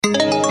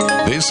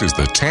This is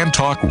the Tan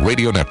Talk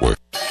Radio Network.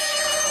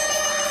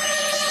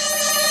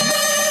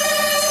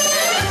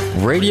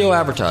 Radio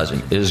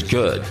advertising is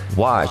good.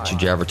 Why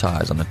should you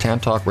advertise on the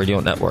Tan Talk Radio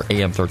Network,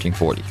 AM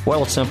 1340?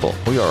 Well, it's simple.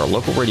 We are a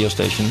local radio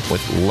station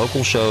with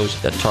local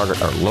shows that target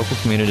our local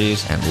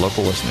communities and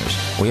local listeners.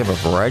 We have a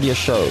variety of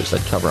shows that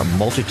cover a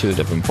multitude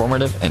of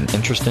informative and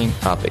interesting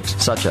topics,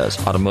 such as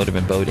automotive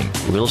and boating,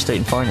 real estate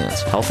and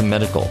finance, health and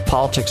medical,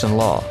 politics and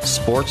law,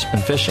 sports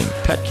and fishing,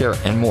 pet care,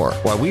 and more.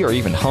 While we are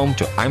even home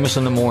to Imus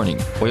in the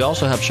Morning, we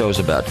also have shows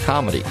about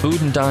comedy,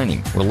 food and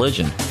dining,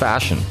 religion,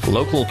 fashion,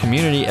 local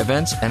community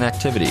events and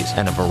activities,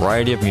 and a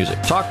variety of music.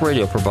 Talk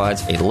radio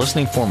provides a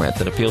listening format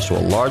that appeals to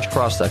a large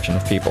cross-section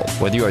of people.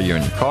 Whether you are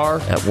in your car,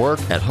 at work,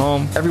 at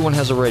home, everyone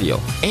has a radio.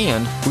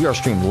 And we are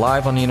streamed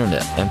live on the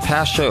internet, and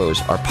past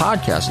shows are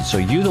podcasted so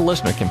you, the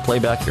listener, can play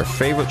back your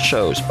favorite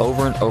shows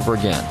over and over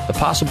again. The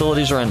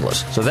possibilities are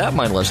endless. So that,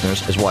 my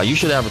listeners, is why you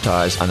should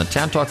advertise on the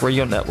Tan Talk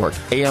Radio Network,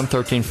 AM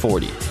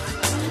 1340.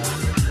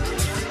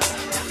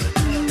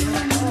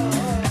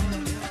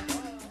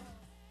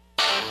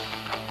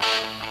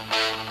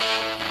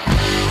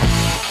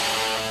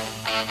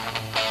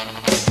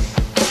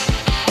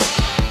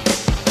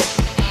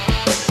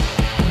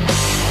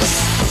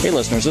 Hey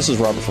listeners, this is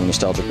Robert from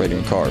Nostalgic Radio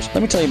and Cars.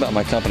 Let me tell you about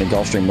my company,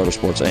 Gulfstream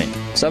Motorsports, Inc.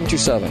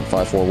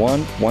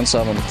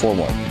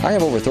 727-541-1741. I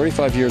have over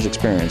 35 years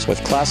experience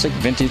with classic,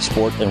 vintage,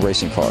 sport, and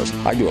racing cars.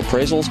 I do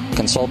appraisals,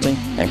 consulting,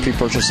 and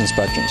pre-purchase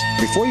inspections.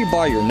 Before you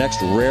buy your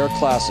next rare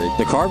classic,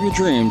 the car of your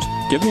dreams,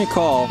 give me a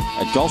call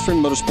at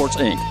Gulfstream Motorsports,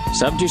 Inc.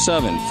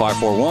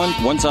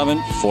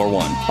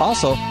 727-541-1741.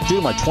 Also, due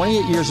to my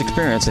 28 years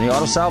experience in the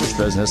auto salvage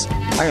business,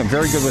 I am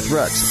very good with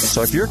wrecks.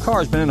 So if your car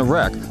has been in a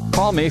wreck,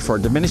 call me for a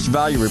diminished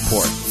value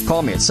report.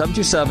 Call me at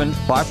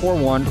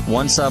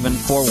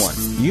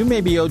 727-541-1741. You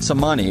may be owed some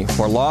money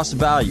for lost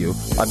value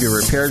of your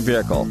repaired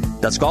vehicle.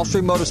 That's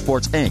Gulfstream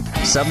Motorsports, Inc.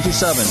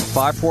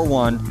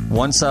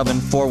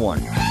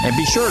 727-541-1741. And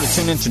be sure to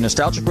tune in to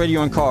Nostalgic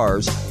Radio and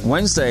Cars,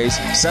 Wednesdays,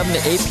 7 to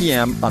 8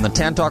 p.m. on the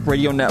Tan Talk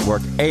Radio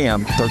Network,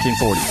 AM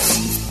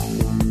 1340.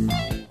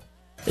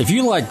 If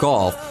you like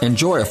golf,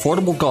 enjoy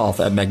affordable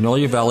golf at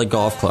Magnolia Valley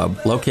Golf Club,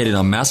 located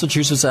on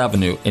Massachusetts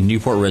Avenue in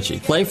Newport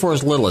Richey. Play for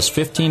as little as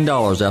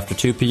 $15 after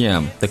 2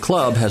 p.m. The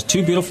club has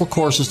 2 beautiful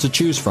courses to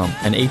choose from,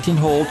 an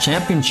 18-hole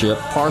championship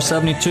par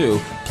 72,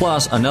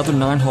 plus another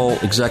 9-hole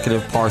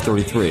executive par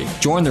 33.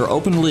 Join their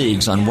open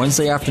leagues on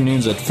Wednesday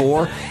afternoons at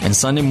 4 and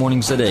Sunday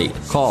mornings at 8.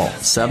 Call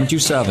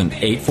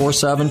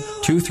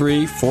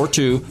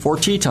 727-847-2342 for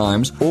tee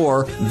times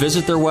or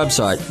visit their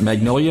website,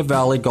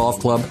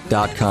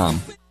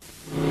 magnoliavalley.golfclub.com.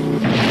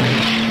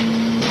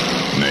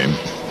 Name,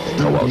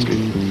 Kowalski.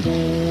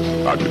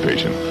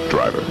 Occupation,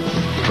 driver.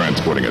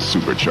 Transporting a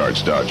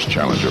supercharged Dodge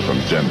Challenger from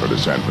Denver to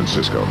San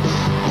Francisco.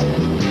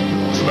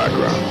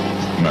 Background,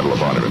 Medal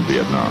of Honor in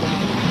Vietnam.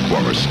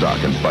 Former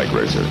stock and bike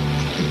racer.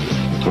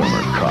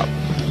 Former cop,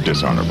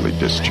 dishonorably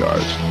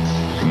discharged.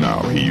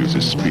 Now he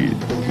uses speed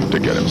to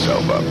get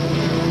himself up,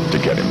 to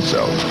get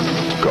himself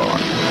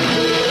gone.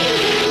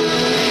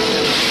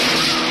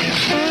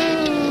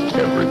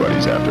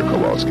 Everybody's after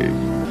Kowalski.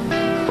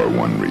 For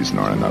one reason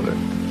or another.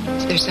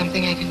 Is there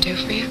something I can do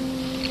for you?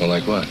 Well,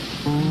 like what?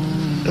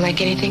 Like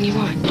anything you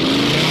want.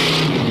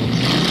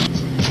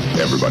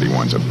 Everybody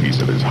wants a piece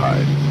of his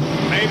hide.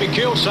 Maybe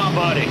killed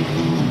somebody.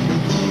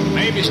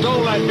 Maybe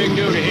stole that big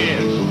dude of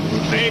his.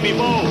 Maybe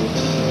both.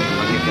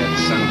 I'll get that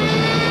son of a...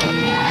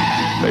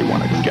 They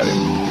want to get him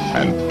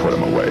and put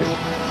him away,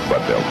 but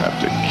they'll have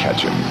to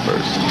catch him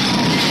first.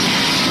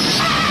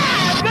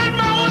 Good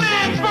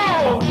morning,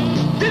 folks!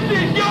 This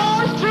is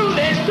yours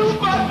truly,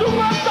 Super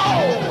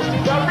Soul,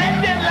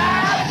 directed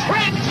live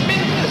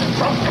transmission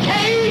from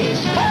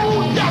KOW,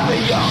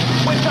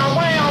 with the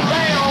wham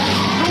bam,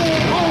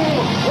 boom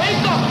boom,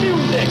 wake up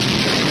music.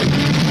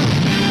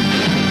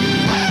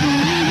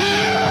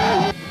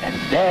 And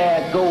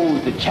there goes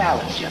the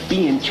Challenger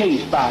being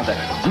chased by the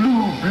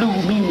blue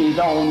meanies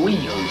on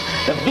wheels.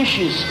 The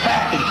vicious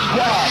traffic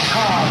squad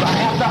cars are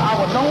after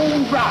our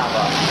known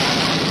driver,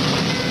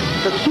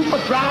 the super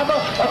driver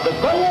of the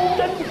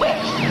Golden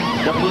West.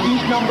 The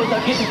police numbers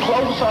are getting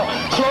closer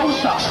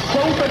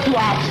to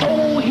our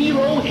soul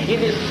hero in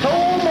his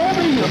soul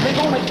mobile. They're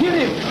gonna get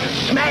him,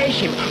 smash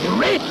him,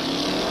 rip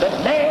the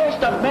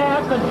last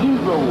American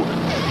hero.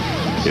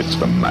 It's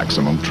the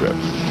maximum trip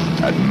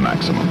at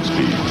maximum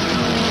speed.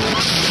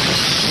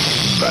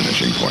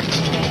 Vanishing Point.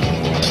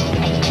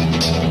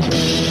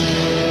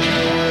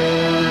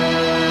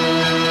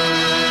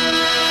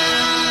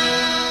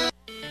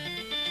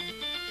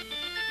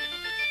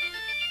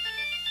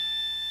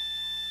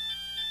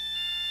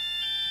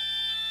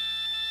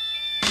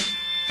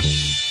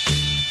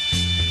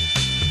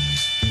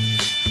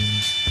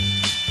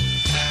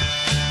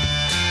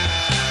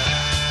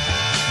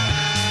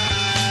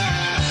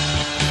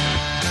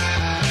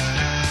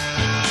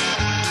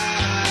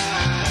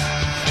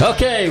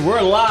 Okay,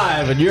 we're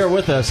live, and you're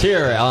with us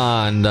here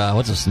on,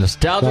 what's this,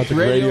 Nostalgic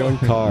Radio and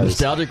Cars.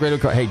 Nostalgic Radio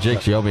and Cars. Hey,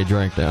 Jake, you owe me a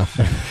drink now.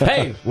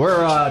 Hey,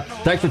 we're,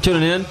 thanks for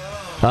tuning in.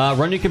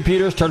 Run your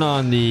computers, turn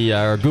on the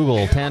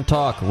Google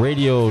Tantalk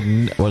Radio,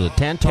 what is it,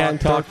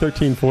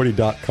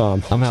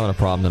 Tantalk1340.com. I'm having a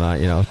problem tonight,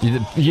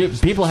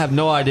 people have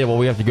no idea what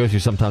we have to go through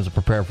sometimes to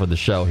prepare for the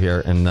show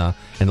here, and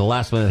in the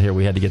last minute here,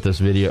 we had to get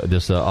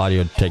this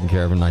audio taken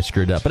care of, and I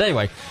screwed up. But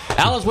anyway,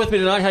 Alan's with me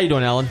tonight. How you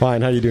doing, Alan?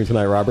 Fine. How you doing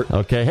tonight, Robert?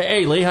 Okay.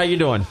 Hey, Lee, how you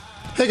doing?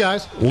 Hey,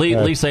 guys.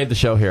 Lee saved the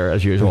show here,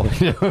 as usual,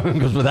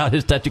 because without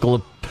his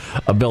technical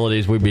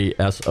abilities, we'd be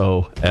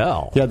SOL.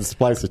 He had to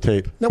splice the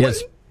tape. Now,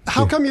 Yes.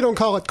 how come you don't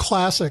call it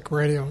classic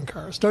radio and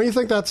cars? Don't you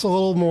think that's a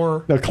little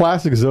more... No,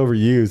 classic is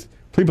overused.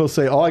 People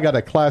say, I got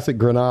a classic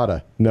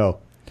Granada. No.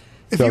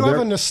 If you have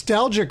a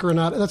nostalgic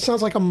Granada, that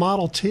sounds like a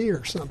Model T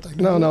or something.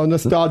 No,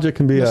 nostalgic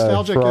can be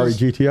nostalgic a Ferrari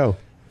GTO.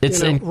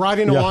 It's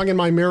riding along in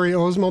my Mary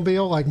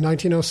Oldsmobile, like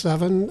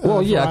 1907.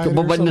 Well, yeah,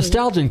 but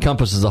nostalgia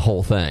encompasses the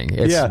whole thing.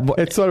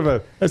 It's sort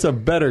of it's a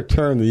better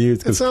term to use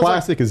because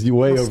classic is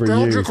way overused.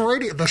 Nostalgic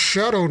radio, the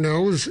shadow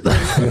knows.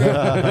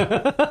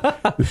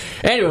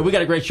 Anyway, we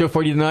got a great show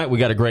for you tonight. We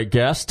got a great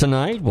guest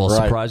tonight. Well,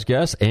 surprise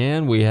guest,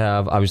 and we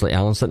have obviously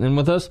Alan sitting in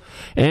with us.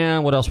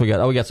 And what else we got?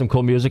 Oh, we got some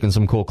cool music and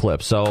some cool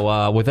clips.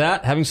 So with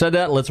that, having said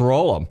that, let's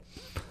roll them.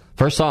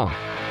 First song.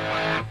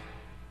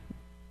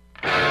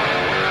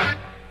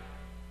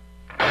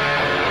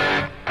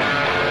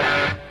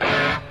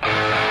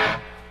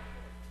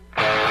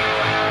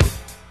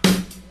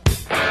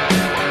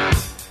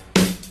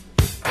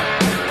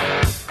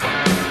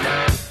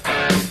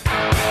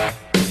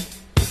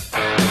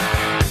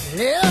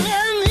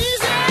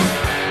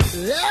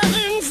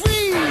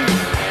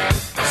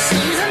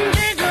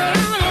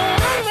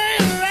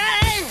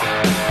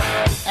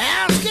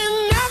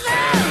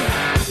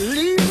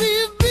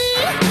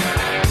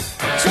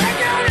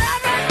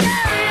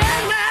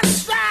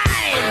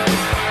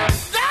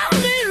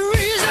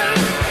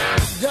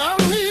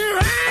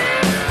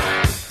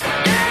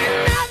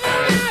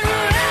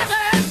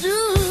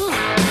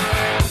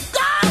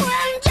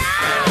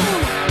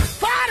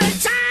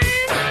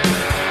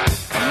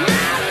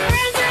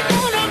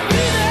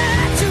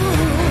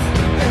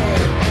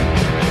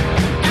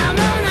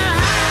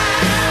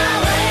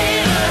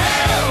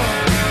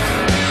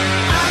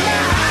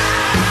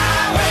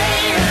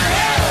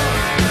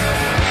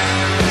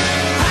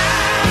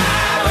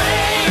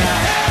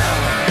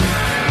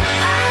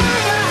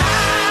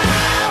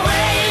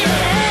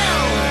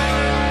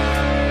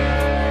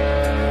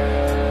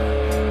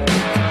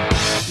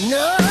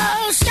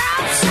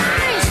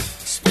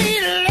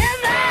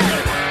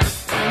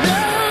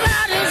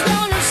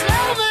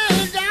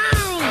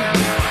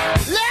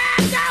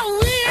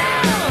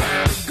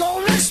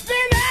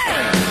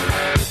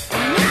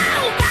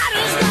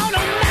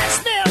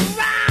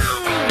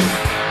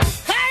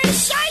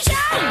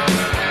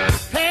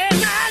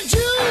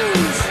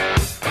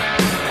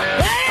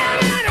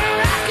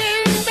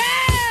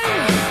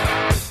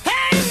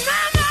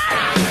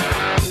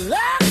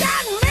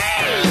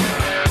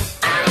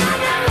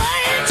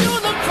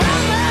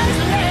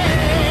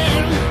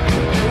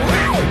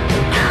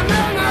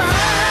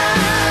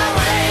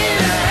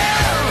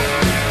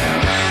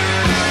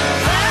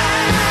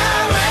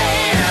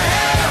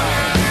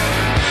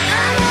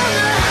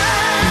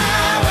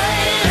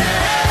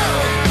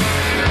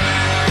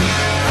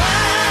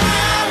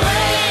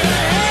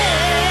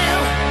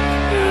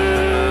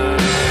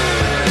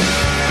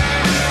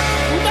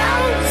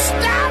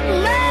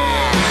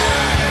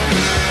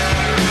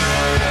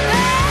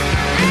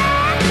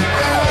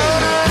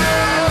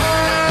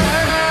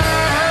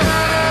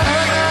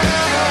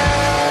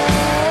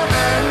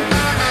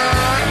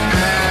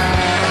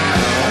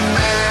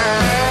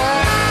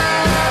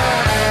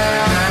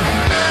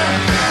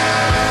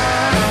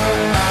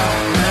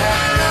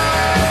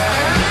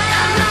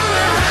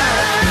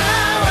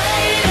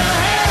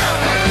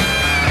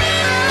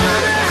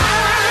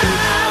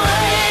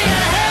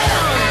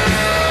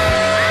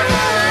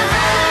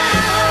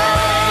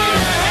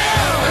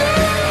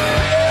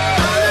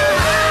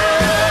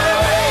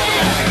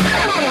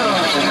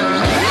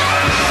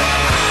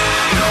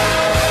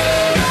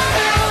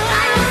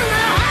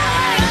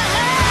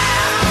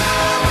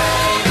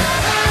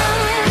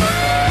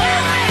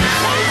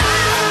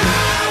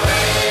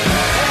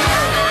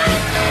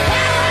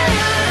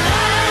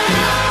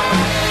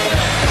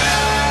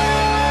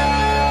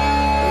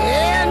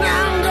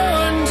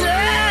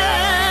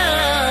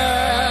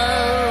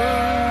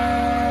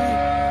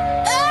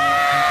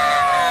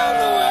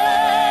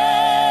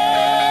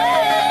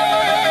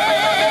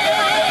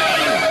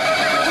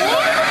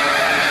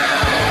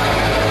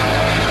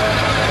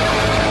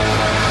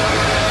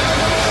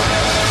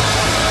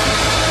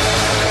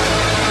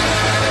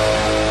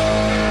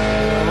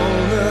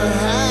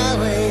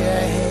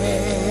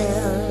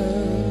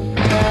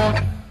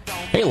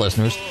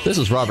 Listeners, this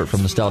is Robert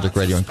from Nostalgic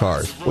Radio and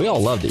Cars. We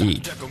all love to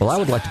eat. Well, I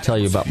would like to tell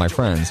you about my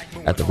friends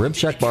at the Rib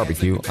Shack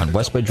Barbecue on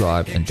West Bay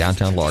Drive in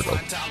downtown Largo.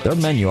 Their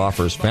menu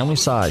offers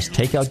family-sized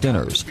takeout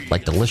dinners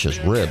like delicious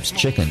ribs,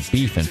 chicken,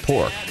 beef, and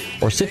pork,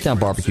 or sit-down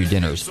barbecue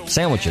dinners,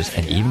 sandwiches,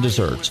 and even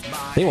desserts.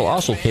 They will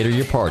also cater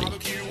your party.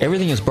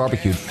 Everything is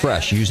barbecued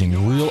fresh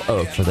using real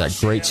oak for that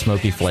great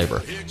smoky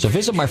flavor. So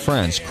visit my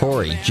friends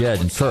Corey, Jed,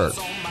 and Kurt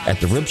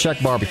at the Rib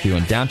Shack Barbecue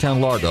in downtown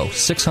Largo,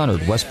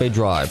 600 West Bay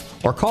Drive,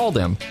 or call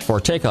them for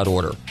a takeout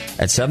order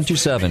at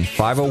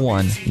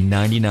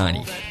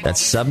 727-501-9090.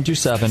 That's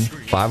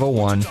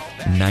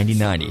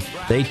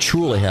 727-501-9090. They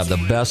truly have the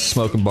best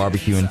smoking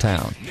barbecue in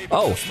town.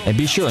 Oh, and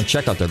be sure and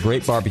check out their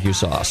great barbecue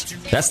sauce.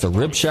 That's the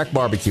Rib Shack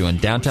Barbecue in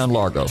downtown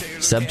Largo,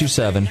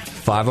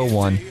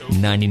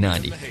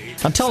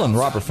 727-501-9090. I'm telling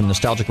Robert from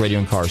Nostalgic Radio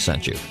and Cars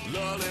sent you.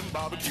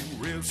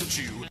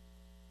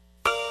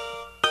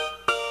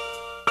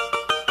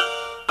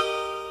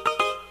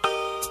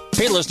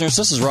 Hey listeners,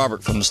 this is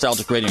Robert from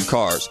Nostalgic Radio and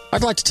Cars.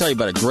 I'd like to tell you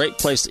about a great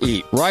place to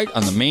eat right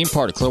on the main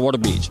part of Clearwater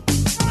Beach.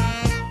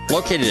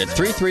 Located at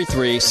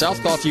 333 South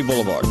Gulfview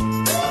Boulevard.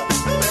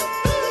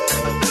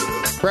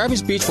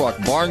 Krabby's Beach Walk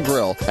Bar and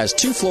Grill has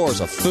 2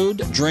 floors of food,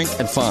 drink,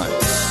 and fun.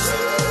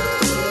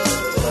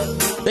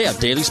 They have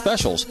daily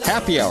specials,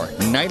 happy hour,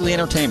 and nightly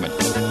entertainment.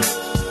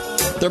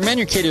 Their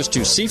menu caters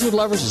to seafood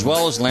lovers as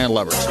well as land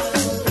lovers.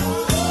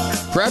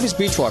 Krabby's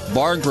Beach Walk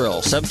Bar and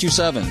Grill,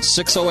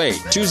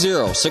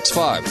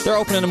 727-608-2065. They're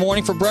open in the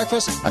morning for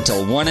breakfast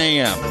until 1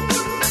 a.m.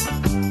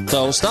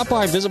 So stop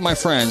by and visit my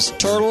friends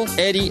Turtle,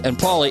 Eddie, and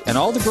Polly, and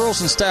all the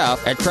girls and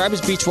staff at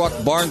Krabby's Beach Walk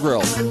Bar and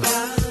Grill.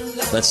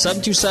 That's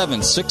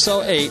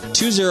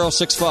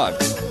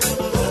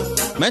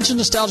 727-608-2065. Mention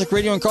Nostalgic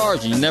Radio and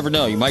Cars, and you never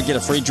know, you might get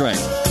a free drink.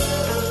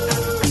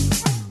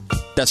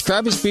 That's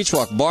Krabby's Beach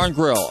Walk Bar and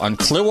Grill on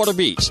Clearwater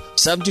Beach,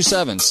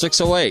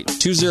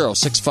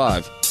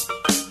 727-608-2065.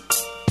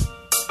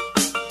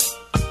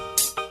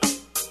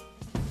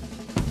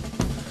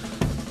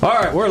 All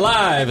right, we're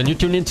live, and you're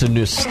tuned into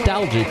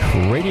Nostalgic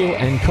Radio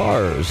and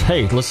Cars.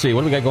 Hey, let's see,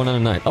 what do we got going on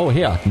tonight? Oh,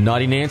 yeah,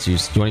 Naughty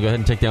Nancy's. Do you want to go ahead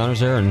and take the honors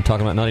there and talk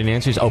about Naughty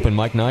Nancy's? Open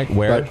mic night?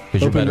 Where?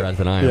 Because you're better at it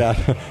than I am.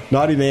 Yeah,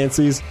 Naughty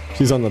Nancy's.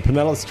 She's on the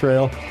Pinellas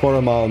Trail,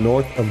 quarter mile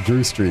north of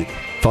Drew Street.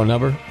 Phone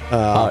number?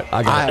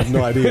 I have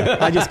no idea.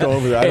 I just go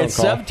over there. I don't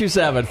call. It's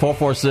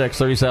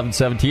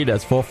 727-446-3717.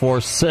 That's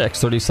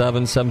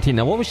 446-3717.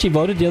 Now, what was she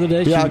voted the other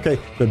day? Yeah, okay.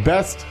 The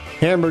best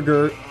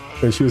hamburger,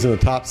 and she was in the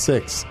top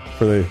 6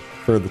 for the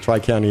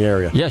Tri-County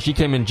area. Yeah, she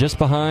came in just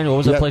behind. What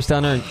was that place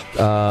down there?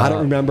 I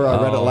don't remember.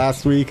 I read it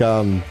last week.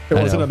 It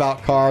wasn't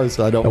about cars.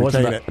 I don't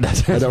retain it.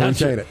 I don't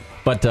retain it.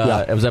 But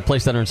it was that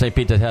place down there in St.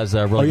 Pete that has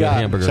really good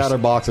hamburgers.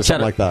 Chatterbox or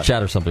something like that.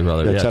 Chatter something or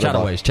other. Yeah,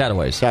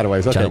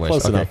 Chatterways. Okay,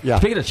 close enough. Yeah.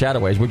 Speaking of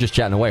Chatterways, we're just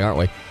chatting away, aren't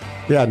we?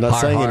 Yeah, not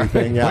saying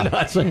anything.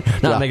 Yeah. We're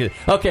not making it.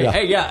 Okay, yeah.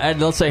 Hey, yeah, and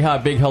let's say a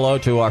big hello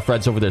to our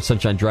friends over there at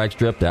Sunshine Drag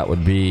Strip. That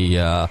would be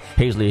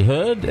Hazley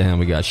Hood, and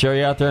we got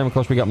Sherry out there, and of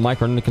course we got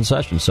Mike running the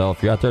concession. So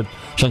if you're out there,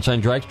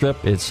 Sunshine Drag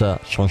Strip, it's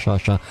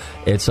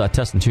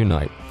Test and Tune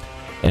night.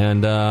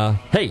 And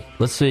hey,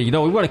 let's see. We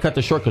want to cut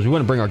this short because we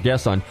want to bring our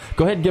guest on.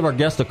 Go ahead and give our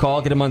guest a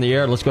call. Get him on the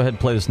air. Let's go ahead and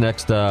play this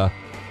next clip.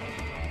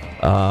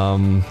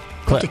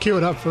 Have to cue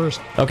it up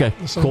first. Okay,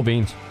 cool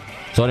beans.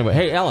 So anyway,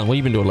 hey, Alan, what have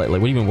you been doing lately?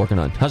 What have you been working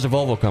on? How's the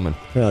Volvo coming?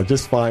 Yeah,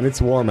 just fine.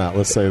 It's warm out,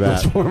 let's say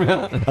that. It's warm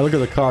out? I look at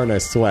the car and I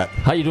sweat.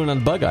 How you doing on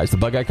the bug eyes? The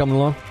bug eye coming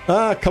along?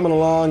 Coming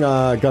along.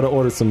 Got to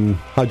order some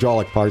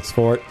hydraulic parts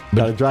for it.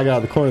 Got to drag it out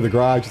of the corner of the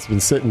garage. It's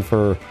been sitting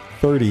for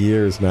 30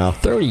 years now.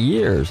 30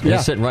 years? Yeah.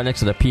 It's sitting right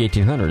next to that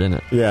P1800, isn't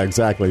it? Yeah,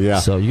 exactly, yeah.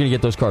 So you're going to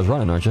get those cars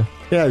running, aren't you?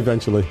 Yeah,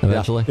 eventually.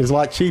 Eventually? Yeah. It's a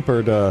lot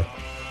cheaper to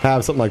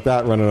have something like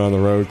that running on the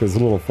road because a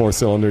little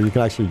 4-cylinder, you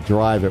can actually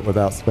drive it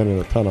without spending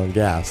a ton on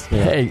gas.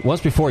 Yeah. Hey, once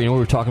before, we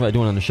were talking about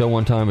doing on the show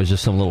one time was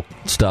just some little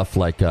stuff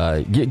like,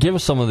 give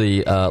us some of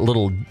the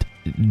little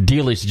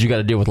dealies that you got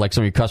to deal with, like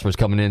some of your customers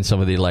coming in, some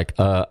of the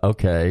tell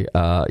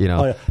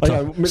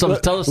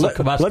us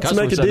about let's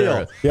make a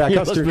deal. Yeah,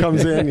 customer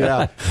comes in,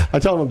 yeah. I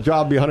tell them the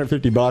job will be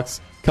 $150,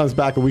 comes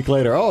back a week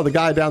later, oh, the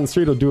guy down the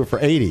street will do it for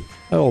 $80.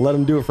 Oh, let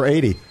him do it for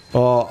 $80.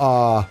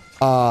 Oh,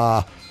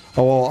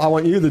 well, I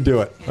want you to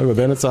do it. Oh, well,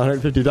 then it's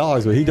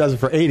 $150, but he does it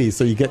for $80,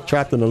 so you get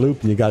trapped in the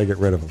loop and you got to get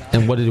rid of him.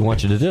 And what did he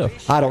want you to do?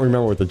 I don't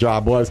remember what the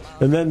job was.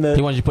 And then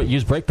he wanted you to put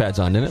used brake pads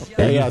on, didn't it?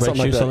 Yeah,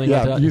 something like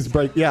that. Used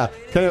brake. Yeah,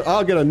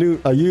 I'll get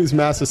a used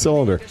master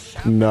cylinder.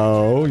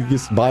 No, you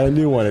just buy a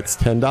new one. It's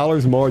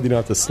 $10 more. You don't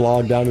have to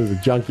slog down to the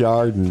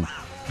junkyard and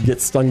get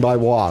stung by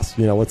wasps.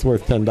 What's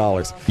worth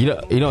 $10? You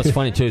know what's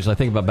funny too is I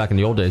think about back in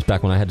the old days,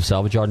 back when I had the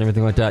salvage yard and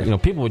everything like that.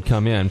 People would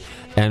come in,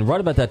 and right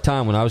about that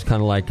time when I was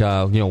kind of like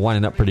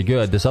winding up pretty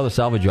good, this other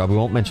salvage yard, we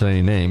won't mention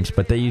any names,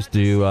 but they used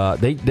to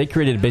they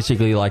created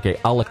basically like a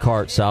la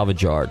carte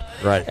salvage yard,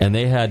 right? And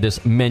they had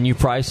this menu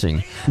pricing,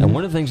 mm-hmm. And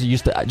one of the things that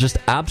used to just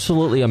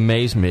absolutely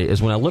amaze me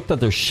is when I looked at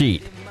their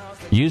sheet: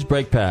 used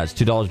brake pads,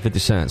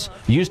 $2.50;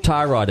 used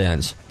tie rod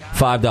ends,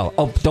 $5.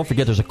 Oh, don't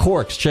forget, there's a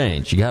core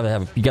exchange. You got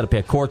to pay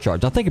a core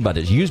charge. Now think about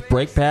this: used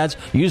brake pads,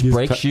 used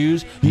brake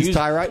shoes, used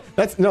tie rod.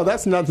 That's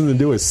nothing to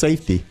do with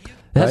safety.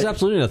 It has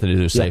absolutely nothing to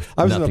do with safety.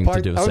 I was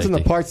in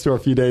the parts store a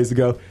few days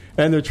ago,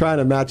 and they're trying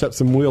to match up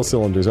some wheel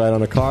cylinders right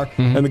on a car.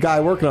 Mm-hmm. And the guy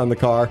working on the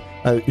car,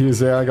 he was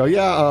there. I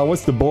go,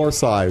 what's the bore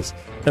size?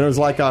 And it was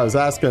like I was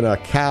asking a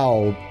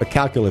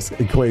calculus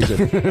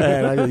equation.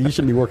 And I go, you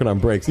shouldn't be working on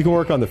brakes. You can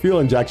work on the fuel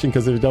injection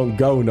because if it don't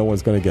go, no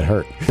one's going to get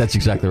hurt. That's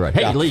exactly right.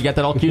 Hey, Lee, you got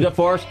that all queued up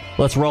for us?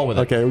 Let's roll with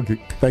it.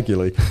 Okay. Thank you,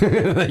 Lee.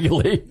 Thank you,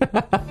 Lee.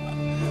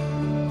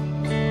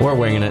 We're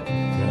winging it.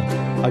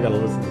 Yeah. I got to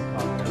listen to the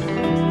podcast.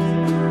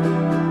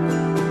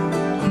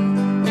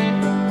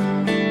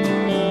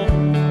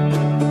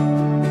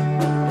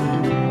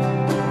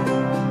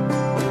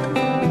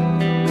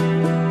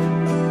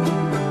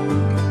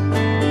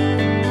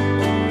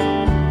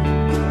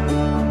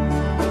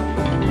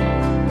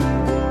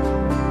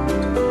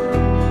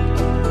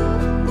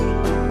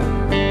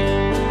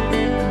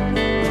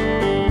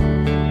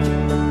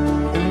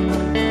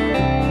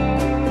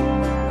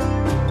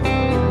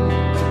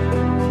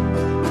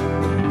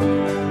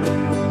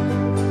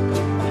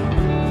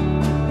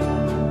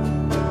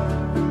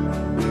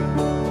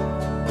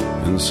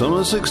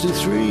 Summer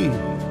 63,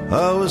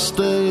 I was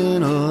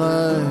staying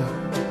alive,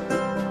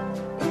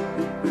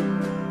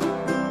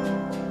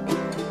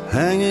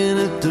 hanging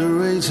at the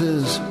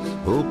races,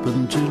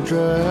 hoping to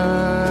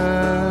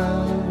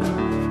drive.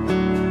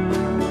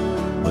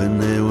 When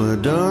they were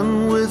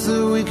done with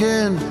the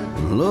weekend,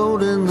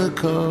 loading the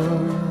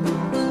cars,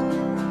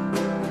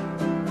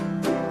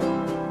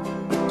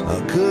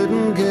 I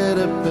couldn't get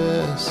a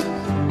pass,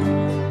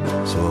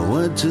 so I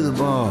went to the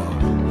bar.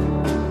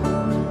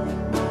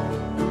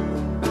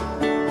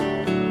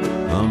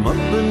 I'm up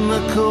in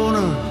the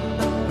corner,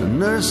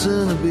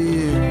 nursing a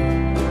beer.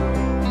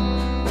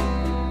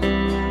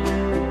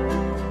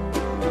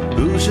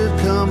 Who should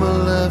come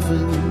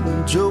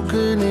a-laughing,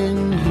 joking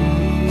in here?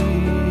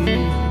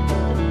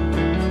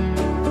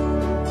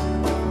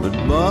 But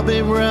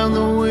Bobby Brown,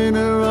 the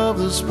winner of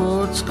the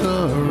sports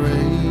car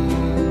race,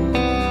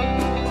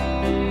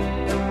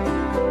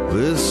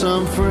 with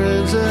some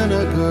friends and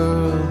a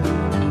girl,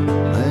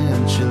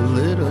 and she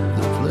lit up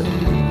the place.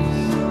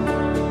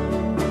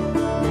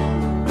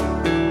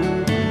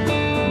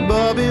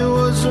 Bobby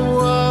was a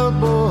wild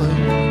boy.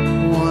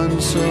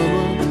 One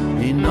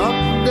summer he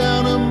knocked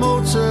down a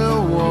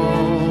motel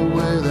wall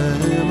with a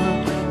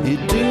hammer.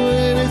 He'd do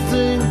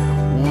anything.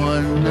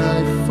 One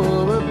night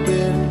for a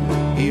bit,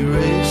 he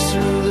raced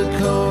through the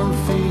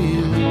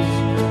cornfields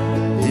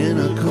in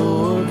a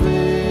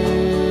Corvette.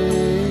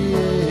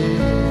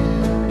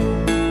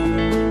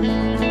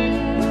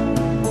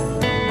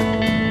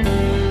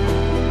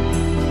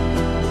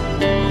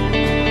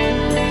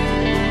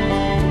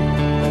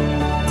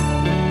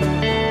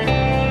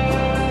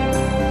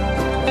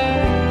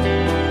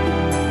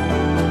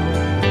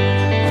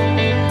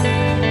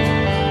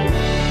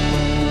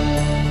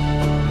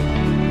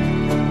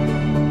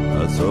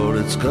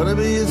 It's gotta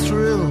be a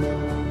thrill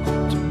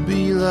to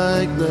be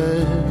like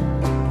that,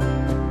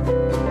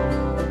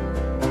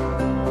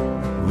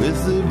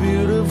 with a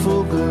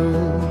beautiful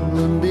girl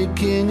and be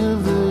king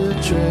of the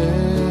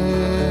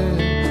track.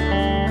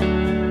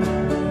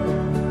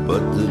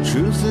 But the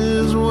truth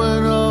is,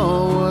 when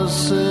all was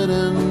said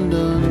and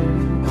done,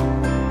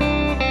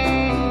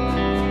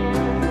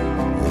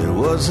 it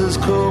was his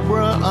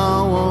Cobra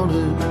I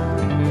wanted,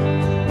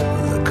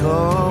 the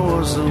car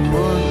was the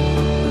one.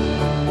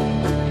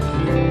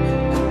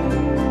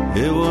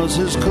 It was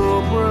his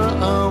Cobra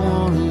I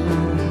wanted,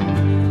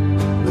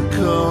 the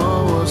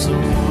car was the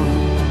one.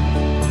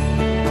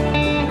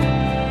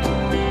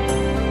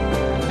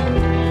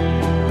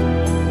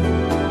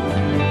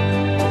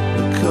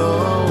 The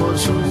car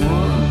was the one.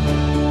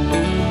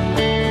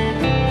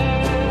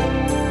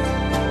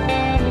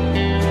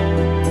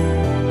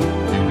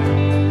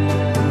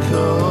 The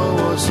car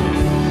was the one.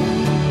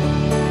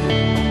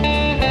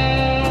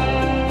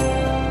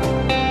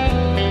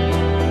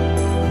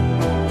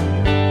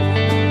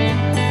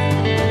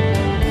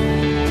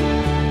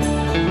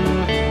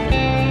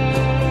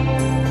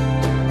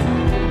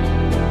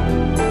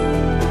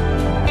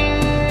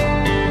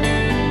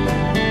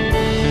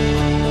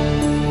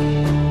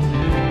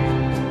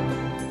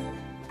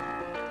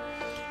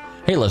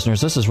 Hey listeners,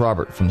 this is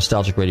Robert from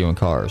Nostalgic Radio and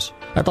Cars.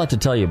 I'd like to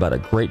tell you about a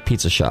great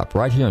pizza shop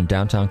right here in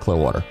downtown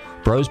Clearwater,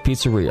 Bros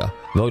Pizzeria,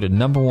 voted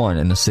 #1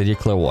 in the city of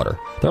Clearwater.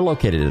 They're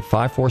located at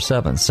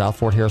 547 South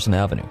Fort Harrison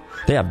Avenue.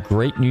 They have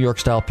great New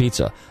York-style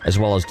pizza, as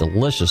well as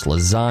delicious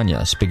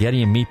lasagna,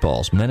 spaghetti and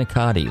meatballs,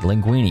 manicotti,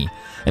 linguine.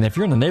 And if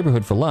you're in the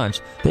neighborhood for lunch,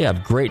 they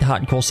have great hot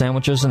and cold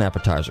sandwiches and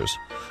appetizers.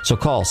 So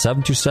call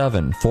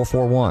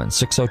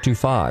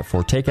 727-441-6025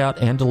 for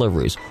takeout and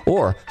deliveries,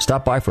 or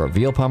stop by for a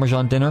veal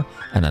parmesan dinner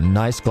and a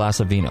nice glass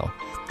of vino.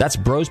 That's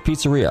Bros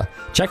Pizzeria.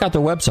 Check out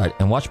their website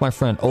and watch my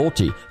friend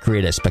Olti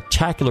create a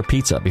spectacular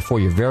pizza before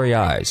your very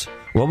eyes.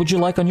 What would you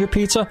like on your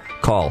pizza?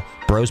 Call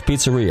Bros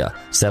Pizzeria,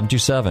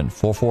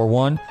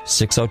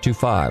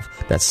 727-441-6025.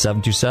 That's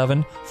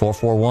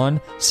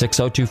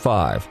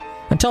 727-441-6025.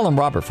 And tell them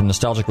Robert from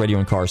Nostalgic Radio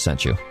and Cars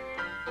sent you.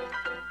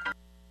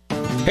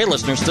 Hey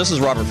listeners, this is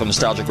Robert from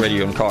Nostalgic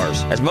Radio and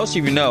Cars. As most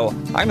of you know,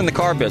 I'm in the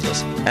car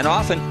business, and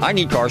often I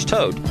need cars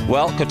towed.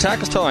 Well,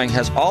 Kotakis Towing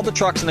has all the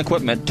trucks and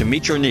equipment to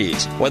meet your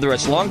needs. Whether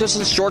it's long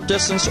distance, short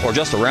distance, or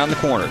just around the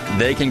corner,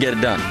 they can get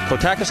it done.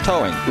 Kotakis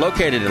Towing,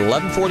 located at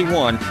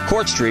 1141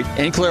 Court Street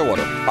in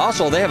Clearwater.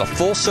 Also, they have a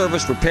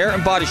full-service repair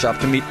and body shop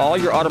to meet all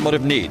your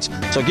automotive needs.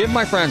 So give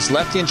my friends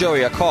Lefty and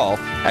Joey a call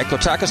at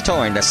Kotakis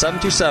Towing. That's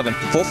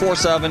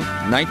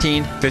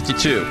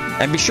 727-447-1952.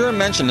 And be sure to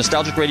mention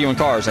Nostalgic Radio and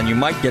Cars, and you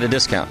might get a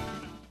discount.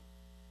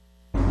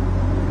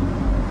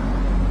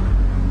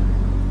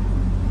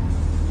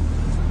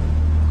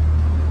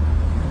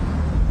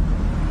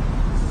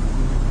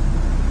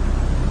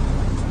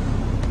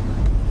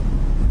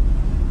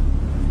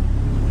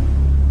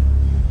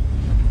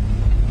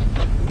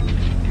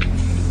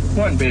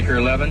 One Baker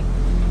 11,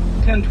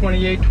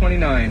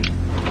 102829. As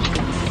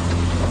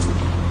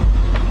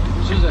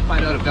soon as I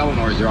find out if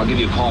Eleanor's there, I'll give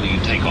you a call and you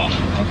can take off.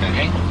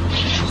 Okay?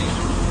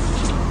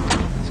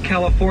 It's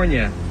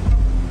California,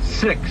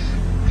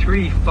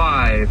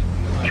 635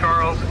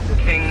 Charles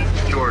King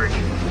George.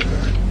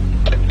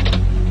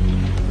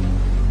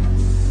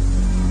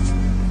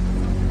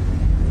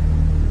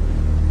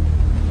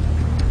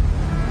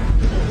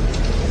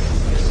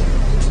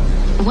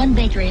 One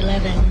Baker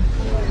 11,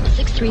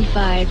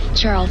 635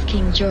 Charles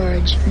King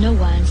George. No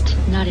ones,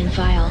 not in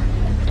file.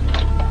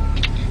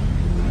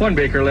 One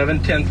Baker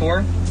 11,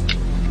 10-4.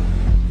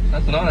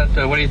 Nothing on it.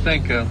 What do you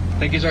think?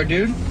 Think he's our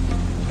dude?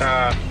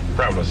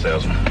 Probably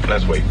salesman.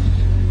 Let's wait.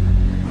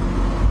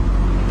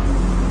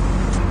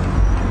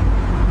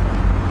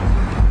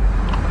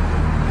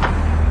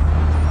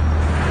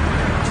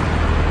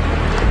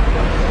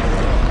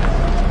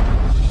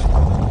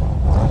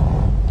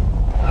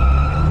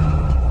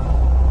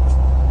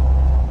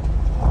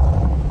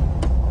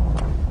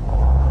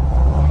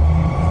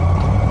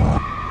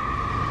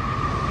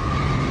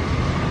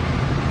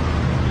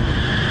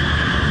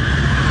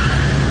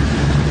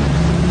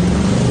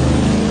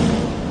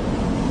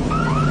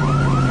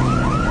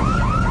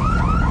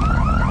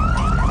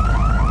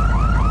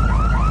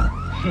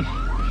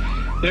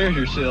 There's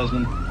your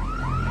salesman.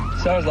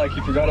 Sounds like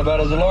you forgot about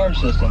his alarm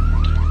system.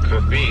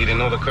 Could be. He didn't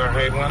know the car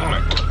had one on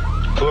it.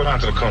 Pull it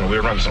onto the corner.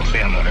 We'll run some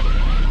film on it.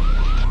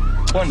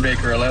 One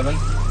Baker 11,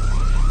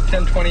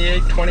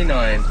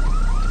 102829.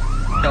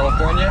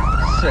 California,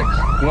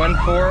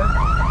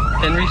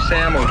 614 Henry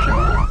Sam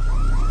Ocean.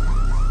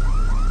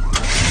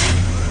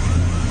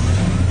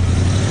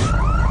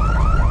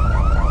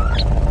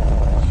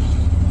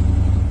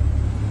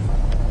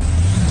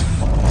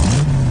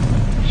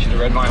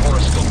 Read my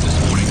horoscope this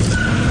morning.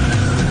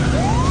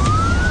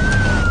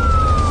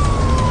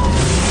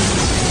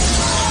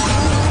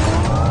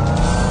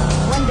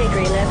 One Baker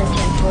 11, 10-4.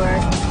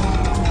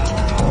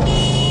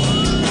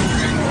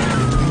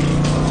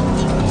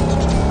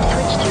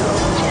 Switch to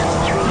open channel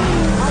 3.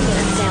 All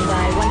units stand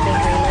by. One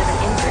Baker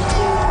 11 in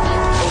pursuit.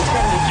 A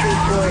 73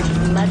 Ford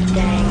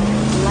Mustang.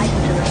 Light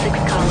to the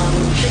 6th column.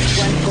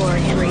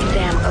 614 Henry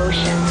Sam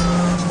Ocean.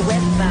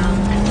 Westbound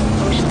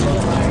Ocean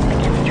Boulevard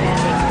against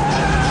traffic.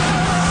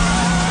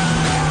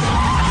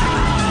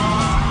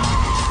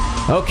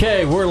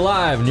 Okay, we're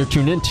live, and you're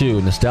tuned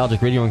into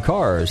Nostalgic Radio and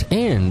Cars.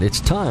 And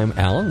it's time,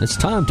 Alan, it's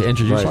time to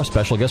introduce our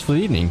special guest for the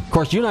evening. Of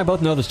course, you and I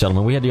both know this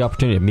gentleman. We had the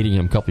opportunity of meeting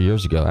him a couple of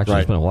years ago. Actually,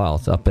 it's been a while.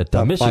 It's up at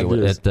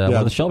Michigan, at one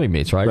of the Shelby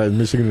meets, right? Right,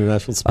 Michigan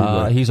International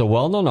Speedway. He's a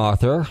well-known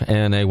author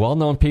and a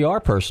well-known PR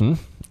person.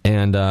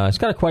 And he's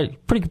got a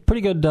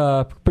pretty good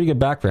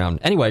background.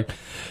 Anyway,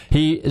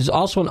 he is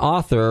also an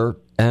author,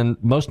 and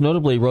most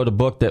notably wrote a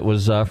book that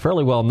was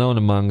fairly well known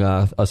among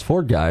us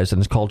Ford guys, and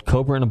it's called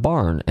Cobra in a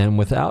Barn. And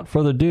without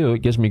further ado,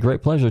 it gives me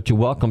great pleasure to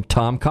welcome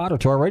Tom Cotter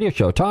to our radio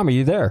show. Tom, are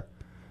you there?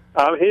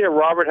 I'm here,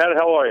 Robert. How the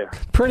hell are you?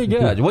 Pretty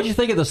good. What did you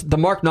think of the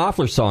Mark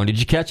Knopfler song? Did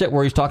you catch it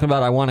where he's talking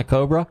about I Want a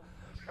Cobra?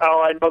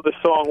 Oh, I know the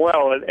song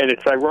well, and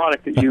it's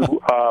ironic that you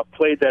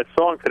played that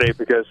song today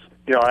because,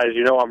 as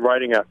you know, I'm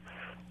writing a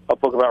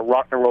book about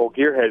rock and roll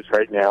gearheads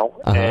right now,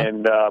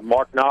 and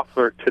Mark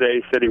Knopfler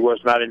today said he was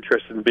not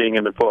interested in being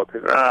in the book.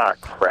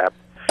 Crap.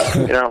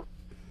 I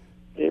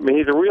mean,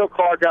 he's a real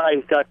car guy.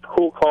 He's got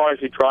cool cars.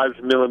 He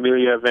drives Mille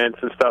Miglia events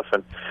and stuff,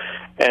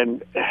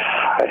 and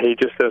he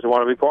just doesn't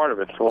want to be part of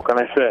it. So what can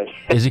I say?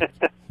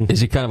 Is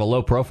he kind of a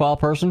low-profile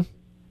person?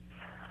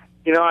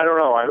 I don't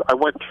know. I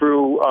went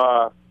through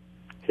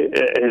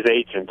his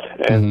agent,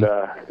 and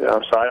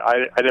so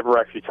I never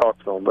actually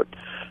talked to him, but.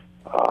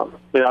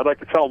 I'd like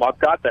to tell him I've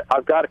got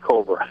a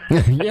Cobra.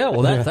 Yeah,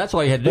 well, that's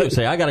all you had to do.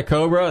 Say I got a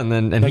Cobra, and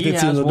he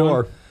has in the one.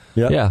 Door.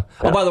 Yep. Yeah.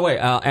 Oh, by the way,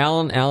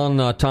 Alan,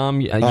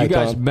 Tom, you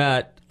guys Tom.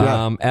 met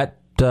at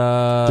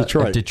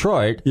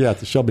Detroit. Yeah,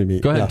 at the Shelby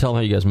meet. Go ahead and tell them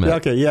how you guys met. Yeah,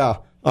 okay, yeah.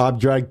 I've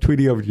dragged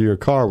Tweety over to your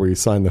car where you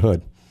signed the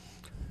hood.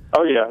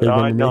 Oh yeah,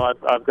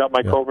 I've got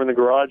my Cobra in the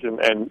garage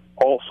and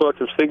all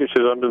sorts of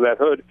signatures under that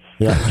hood.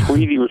 Yeah,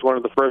 Tweety was one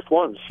of the first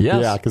ones.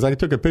 Yes. Yeah, because I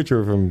took a picture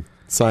of him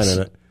signing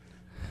it.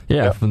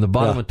 Yeah, from the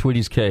bottom of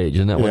Tweety's cage.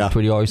 Isn't that what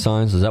Tweety always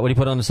signs? Is that what he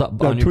put on your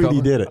Tweety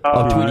cover? Did it.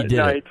 Tweety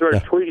did it.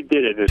 Tweety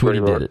did it. Tweety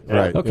did it.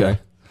 Right. Okay.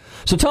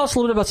 So tell us a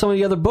little bit about some of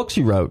the other books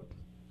you wrote.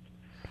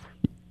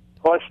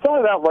 Well, I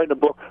started out writing a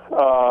book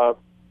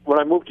when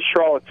I moved to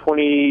Charlotte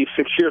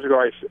 26 years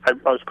ago. I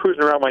was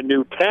cruising around my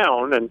new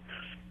town and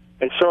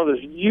saw this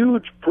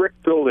huge brick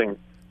building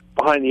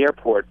behind the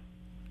airport.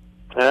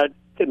 And I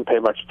didn't pay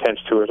much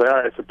attention to it. I was like, all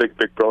right, it's a big,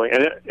 big building.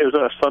 And it was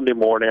on a Sunday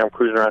morning. I'm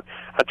cruising around.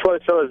 I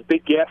saw this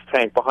big gas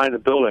tank behind the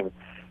building,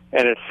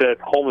 and it said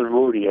Holman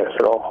Moody. I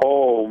said,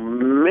 oh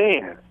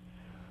man.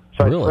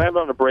 So I slammed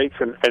on the brakes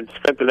and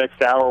spent the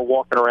next hour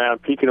walking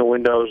around, peeking the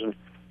windows,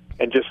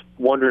 and just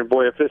wondering,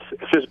 boy, if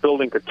this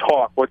building could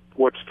talk,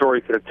 what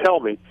story could it tell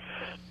me?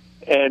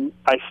 And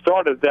I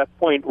started at that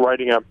point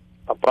writing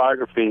a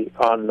biography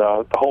on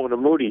the Holman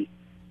and Moody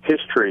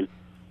history.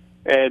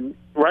 And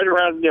right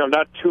around,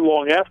 not too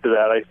long after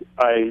that,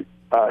 I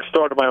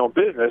started my own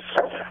business,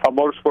 a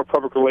motorsport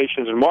public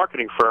relations and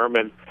marketing firm,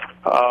 and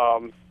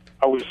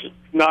I was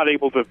not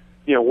able to,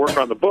 work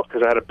on the book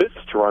because I had a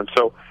business to run.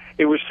 So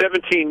it was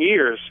 17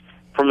 years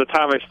from the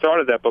time I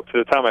started that book to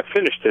the time I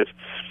finished it.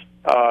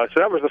 So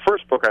that was the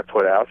first book I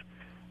put out.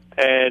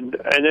 And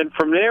then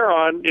from there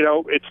on,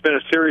 it's been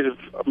a series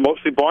of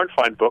mostly barn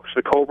find books,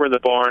 the Cobra in the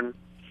barn,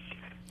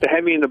 the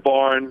Hemi in the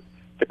barn,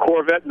 the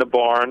Corvette in the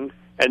barn,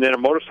 and then a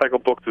motorcycle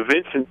book, the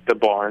Vincent in the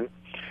barn.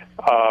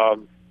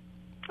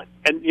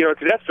 And,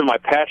 cause that's been my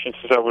passion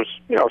since I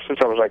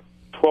was like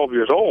 12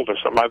 years old or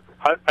something.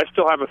 I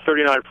still have a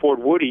 39 Ford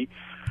Woody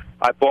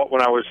I bought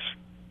when I was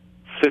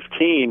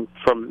 15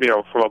 from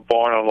a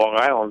barn on Long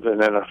Island,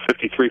 and then a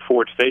 53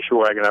 Ford station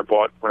wagon I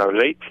bought when I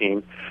was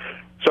 18.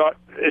 So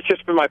it's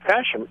just been my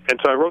passion. And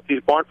so I wrote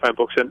these barn find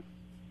books, and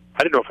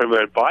I didn't know if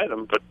anybody would buy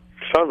them, but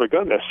son of a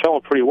gun, they're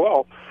selling pretty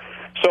well.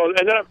 So,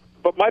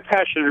 but my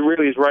passion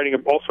really is writing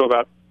also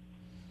about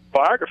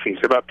biographies,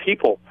 about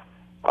people.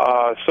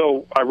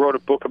 So I wrote a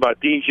book about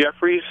Dean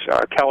Jeffries,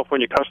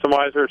 California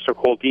customizer,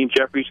 so-called Dean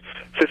Jeffries,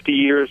 50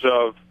 years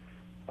of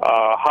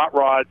hot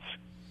rods,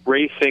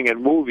 racing,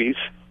 and movies.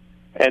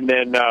 And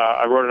then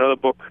I wrote another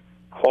book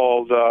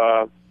called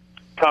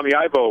Tommy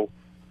Ivo,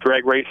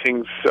 Drag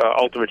Racing's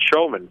Ultimate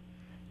Showman.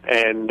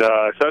 And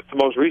so that's the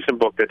most recent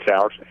book that's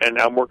out. And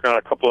I'm working on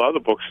a couple of other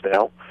books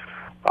now.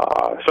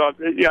 So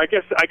I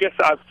guess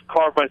I've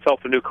carved myself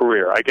a new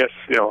career. I guess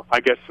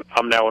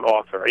I'm now an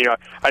author.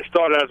 I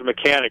started as a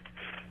mechanic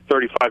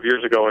 35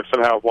 years ago and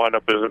somehow wound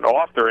up as an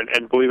author.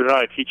 And believe it or not,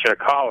 I teach at a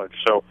college.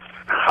 So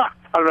I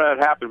don't know how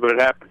that happened, but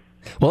it happened.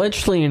 Well,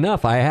 interestingly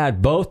enough, I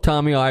had both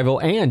Tommy Ivo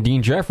and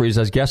Dean Jeffries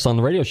as guests on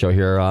the radio show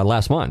here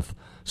last month.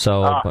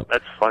 So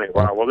that's funny.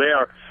 Wow. Well,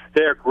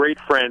 they are great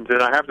friends, and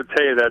I have to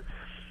tell you that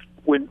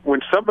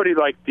when somebody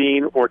like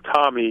Dean or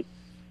Tommy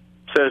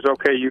says,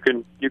 "Okay, you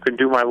can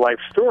do my life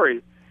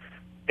story,"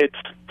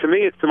 to me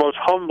it's the most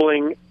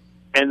humbling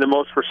and the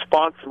most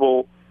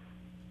responsible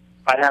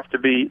I have to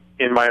be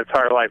in my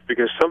entire life,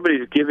 because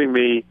somebody's giving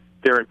me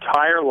their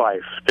entire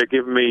life. They're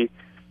giving me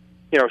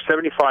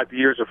 75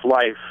 years of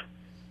life.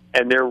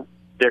 And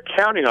they're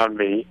counting on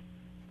me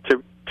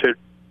to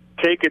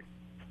take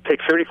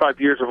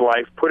 75 years of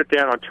life, put it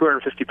down on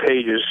 250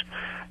 pages,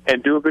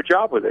 and do a good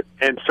job with it.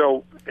 And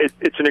so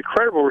it's an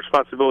incredible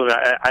responsibility.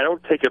 I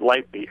don't take it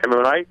lightly. I mean,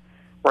 when I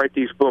write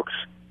these books,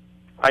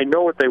 I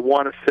know what they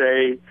want to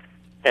say,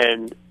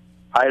 and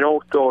I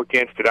don't go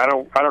against it. I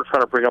don't try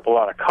to bring up a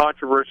lot of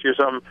controversy or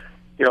something.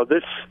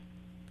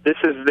 This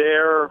is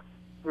their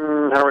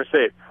how do I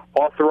say it?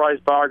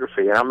 Authorized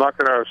biography, and I'm not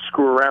going to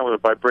screw around with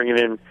it by bringing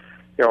in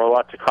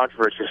lots of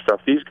controversy and stuff.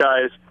 These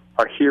guys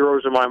are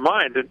heroes in my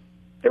mind, and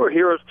they were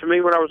heroes to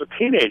me when I was a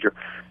teenager.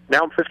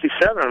 Now I'm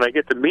 57, and I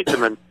get to meet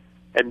them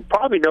and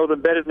probably know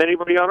them better than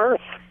anybody on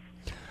earth.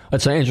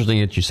 It's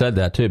interesting that you said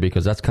that, too,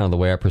 because that's kind of the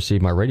way I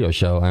perceive my radio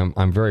show.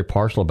 I'm very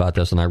partial about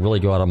this, and I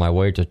really go out of my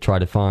way to try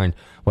to find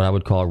what I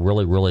would call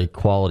really, really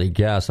quality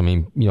guests. I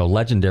mean,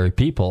 legendary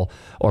people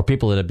or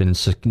people that have been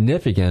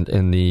significant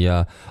in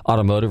the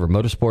automotive or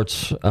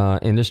motorsports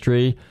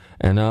industry.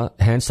 And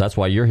hence, that's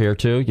why you're here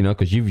too,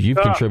 because you've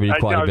contributed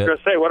quite a bit. I was going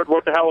to say,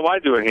 what the hell am I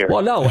doing here?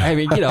 Well, no, I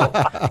mean,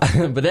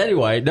 but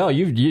anyway, no,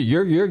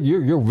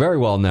 you're very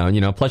well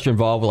known. Plus, you're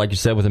involved, like you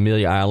said, with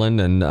Amelia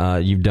Island,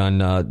 and you've done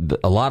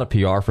a lot of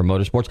PR for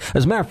motorsports.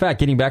 As a matter of fact,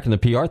 getting back in the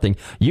PR thing,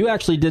 you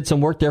actually did some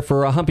work there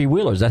for Humpy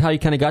Wheeler. Is that how you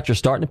kind of got your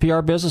start in the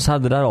PR business? How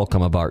did that all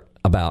come about?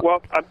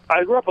 Well,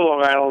 I grew up in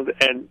Long Island,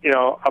 and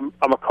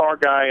I'm a car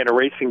guy and a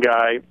racing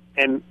guy,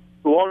 and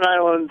Long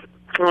Island.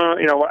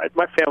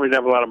 My family didn't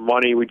have a lot of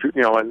money.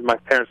 And my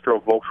parents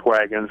drove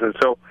Volkswagens, and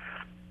so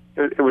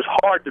it was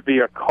hard to be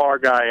a car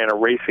guy and a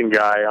racing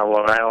guy on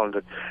Long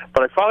Island.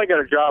 But I finally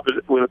got a job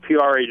with a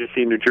PR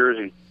agency in New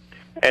Jersey,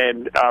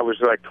 and I was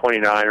like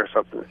 29 or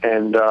something.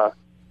 And I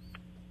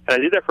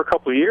did that for a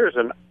couple of years,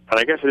 and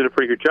I guess I did a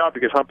pretty good job,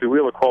 because Humpy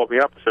Wheeler called me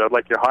up and said, "I'd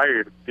like you to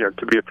hire you,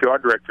 to be a PR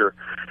director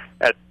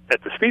at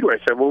the Speedway."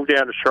 So I moved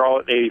down to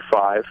Charlotte in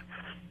 '85.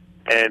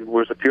 And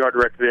was a PR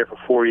director there for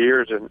 4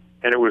 years, and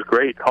it was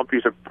great.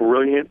 Humpy's a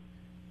brilliant,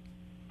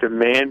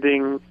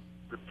 demanding,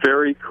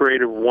 very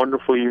creative,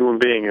 wonderful human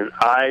being, and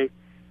I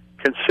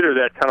consider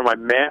that kind of my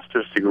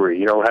master's degree,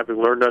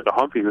 having learned under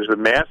Humpy, who's the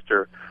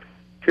master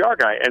PR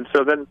guy. And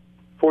so then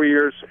 4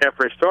 years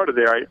after I started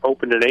there, I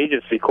opened an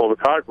agency called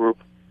the Cotter Group,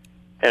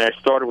 and I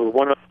started with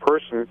one other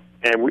person,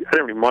 and I didn't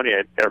have any money.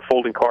 I had a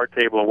folding card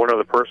table and one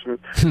other person,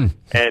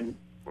 and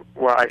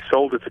I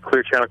sold it to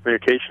Clear Channel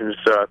Communications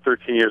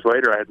 13 years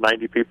later. I had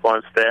 90 people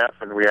on staff,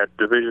 and we had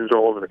divisions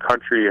all over the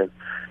country, and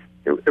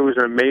it was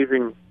an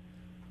amazing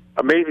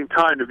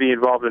time to be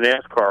involved in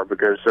NASCAR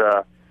because,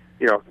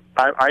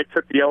 I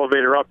took the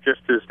elevator up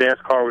just as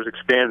NASCAR was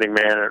expanding,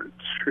 man.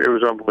 It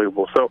was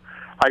unbelievable. So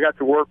I got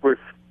to work with,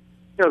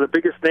 the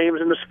biggest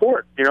names in the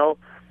sport, at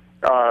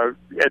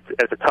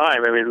the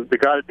time. I mean, the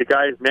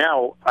guys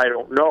now, I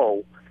don't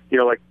know,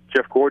 like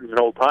Jeff Gordon's an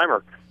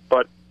old-timer,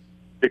 but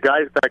the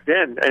guys back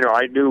then,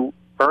 I knew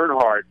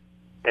Earnhardt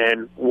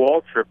and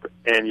Waltrip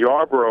and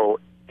Yarborough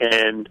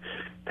and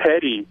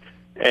Petty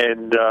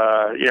and,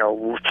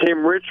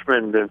 Tim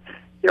Richmond and,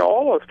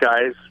 all those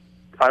guys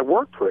I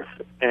worked with.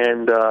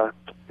 And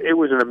it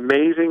was an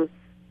amazing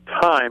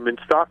time in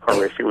stock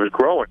car racing. It was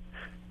growing.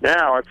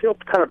 Now I feel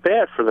kind of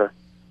bad for the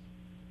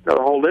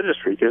whole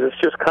industry because it's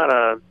just kind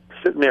of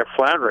sitting there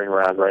floundering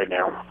around right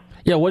now.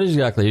 Yeah, what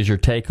exactly is your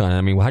take on it?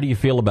 I mean, how do you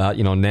feel about,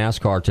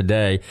 NASCAR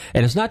today?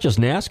 And it's not just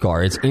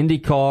NASCAR. It's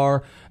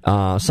IndyCar,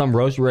 some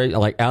road race,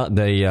 like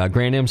the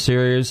Grand Am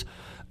Series.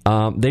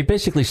 They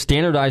basically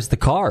standardized the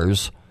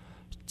cars.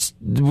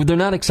 They're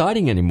not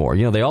exciting anymore.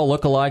 They all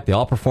look alike. They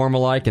all perform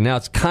alike. And now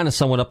it's kind of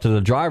somewhat up to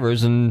the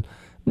drivers. And,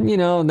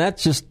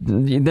 that's just...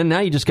 Then now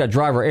you just got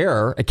driver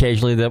error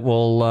occasionally that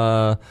will,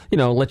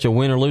 let you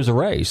win or lose a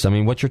race. I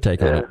mean, what's your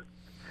take on it?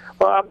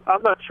 Well,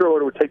 I'm not sure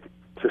what it would take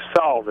to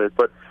solve it,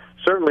 but...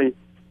 Certainly,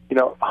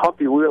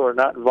 Humpy Wheeler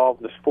not involved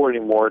in the sport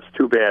anymore. It's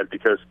too bad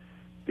because,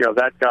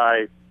 that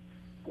guy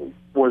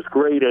was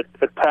great at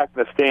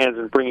packing the stands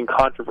and bringing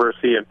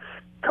controversy and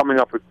coming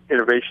up with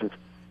innovations.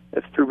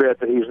 It's too bad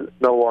that he's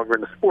no longer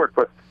in the sport.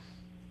 But,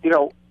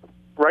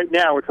 right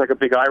now it's like a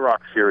big IROC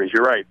series.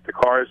 You're right. The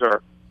cars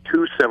are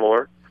too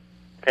similar.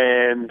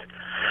 And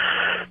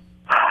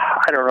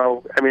I don't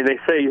know. I mean, they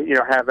say,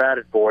 have at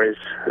it, boys.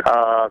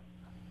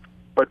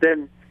 But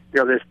then,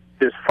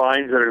 there's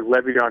fines that are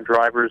levied on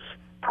drivers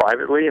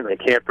privately, and they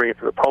can't bring it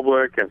to the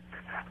public. And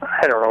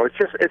I don't know. It's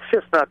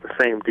just not the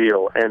same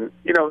deal. And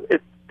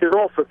there's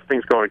all sorts of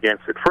things going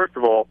against it. First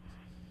of all,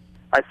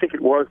 I think it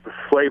was the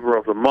flavor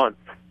of the month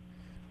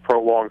for a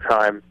long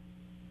time,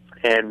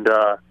 and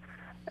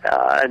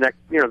that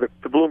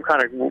the bloom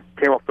kind of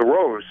came off the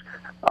rose.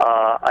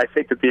 I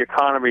think that the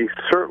economy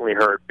certainly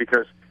hurt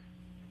because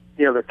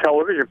the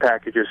television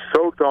package is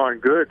so darn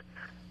good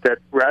that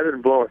rather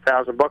than blow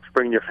 $1,000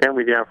 bringing your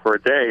family down for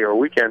a day or a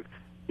weekend,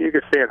 you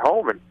could stay at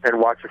home and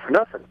watch it for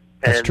nothing.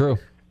 That's true.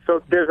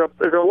 So there's a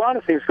lot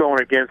of things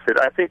going against it.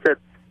 I think that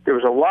there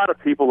was a lot of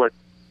people that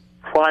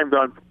climbed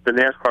on the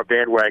NASCAR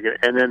bandwagon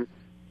and then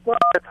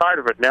got tired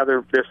of it. Now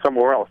they're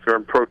somewhere else. They're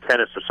in pro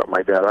tennis or something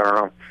like that. I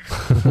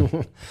don't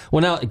know.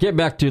 Well, now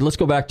let's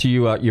go back to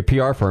your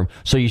PR firm.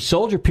 So you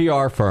sold your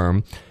PR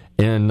firm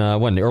in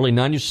the early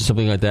 90s or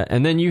something like that,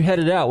 and then you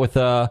headed out with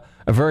a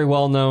very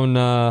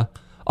well-known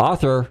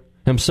author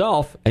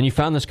himself, and you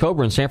found this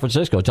Cobra in San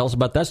Francisco. Tell us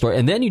about that story.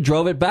 And then you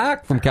drove it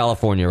back from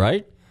California,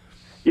 right?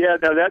 Yeah,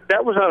 no,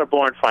 that was not a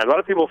barn find. A lot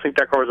of people think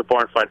that car was a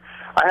barn find.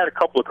 I had a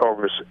couple of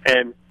Cobras,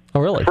 and oh,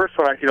 really? The first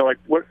one, I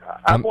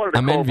wanted a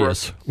I'm Cobra.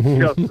 Envious.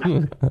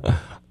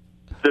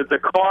 The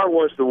car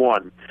was the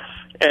one,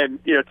 and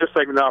just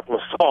like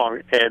Monopolis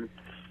song, and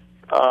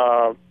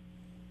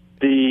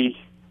the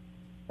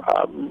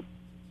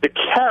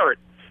carrot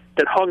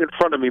that hung in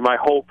front of me my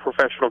whole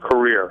professional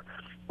career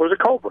was a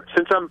Cobra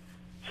since I'm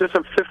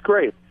fifth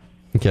grade.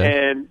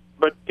 Okay.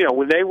 But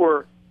when they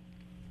were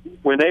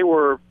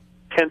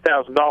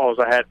 $10,000,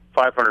 I had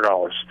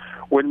 $500.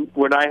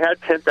 When I had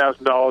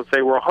 $10,000,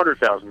 they were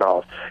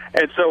 $100,000,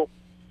 and so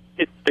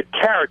the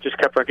carrot just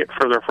kept on getting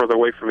further and further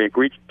away from me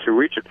to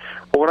reach it.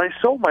 But when I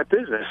sold my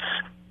business,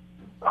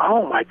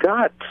 oh my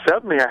God!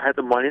 Suddenly I had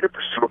the money to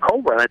pursue a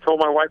Cobra, and I told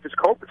my wife it's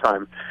Cobra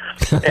time.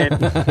 And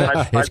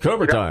it's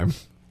Cobra time.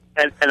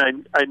 And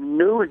I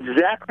knew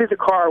exactly the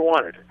car I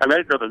wanted. I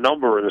didn't know the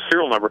number or the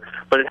serial number,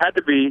 but it had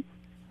to be,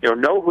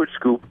 no hood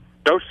scoop,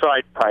 no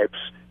side pipes,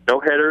 no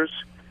headers,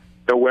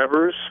 no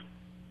Webers,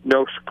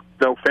 no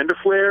fender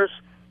flares,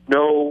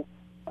 no,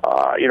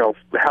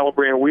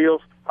 Halbrand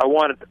wheels. I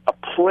wanted a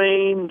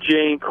plain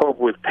Jane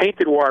Cobra with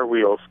painted wire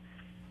wheels,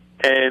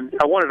 and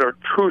I wanted a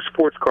true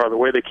sports car the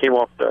way they came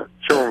off the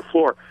showroom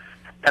floor.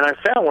 And I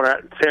found one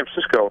out in San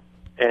Francisco,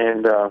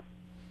 and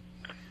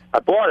I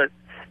bought it.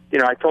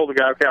 I told the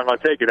guy, okay, I'm going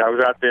to take it. I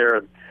was out there,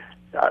 and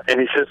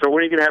he said, so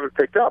when are you going to have it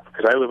picked up?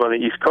 Because I live on the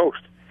East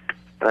Coast.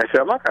 And I said,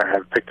 I'm not going to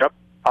have it picked up.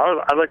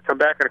 I'd like to come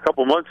back in a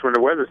couple of months when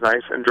the weather's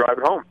nice and drive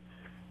it home.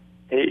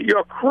 And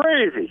you're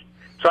crazy.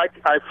 So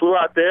I flew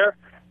out there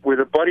with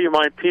a buddy of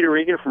mine, Peter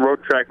Egan from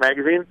Road Track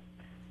Magazine,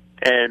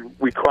 and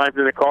we climbed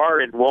in the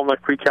car in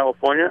Walnut Creek,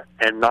 California,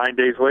 and 9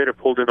 days later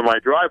pulled into my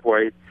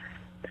driveway.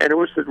 And it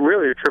was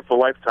really a trip of a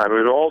lifetime.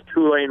 It was all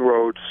two-lane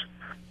roads.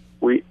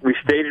 We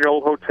stayed in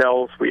old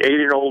hotels, we ate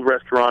in old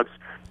restaurants,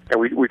 and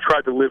we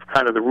tried to live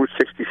kind of the Route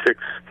 66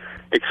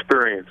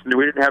 experience. And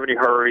we didn't have any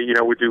hurry.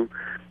 We'd do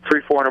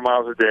 300-400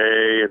 miles a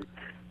day, and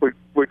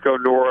we'd go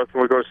north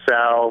and we'd go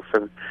south,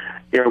 and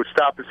we'd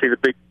stop and see the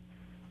big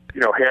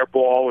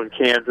hairball in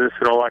Kansas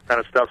and all that kind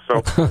of stuff.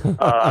 So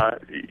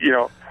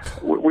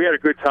we had a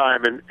good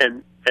time,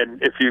 and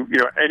if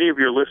any of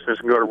your listeners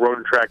can go to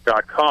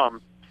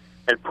roadandtrack.com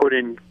and put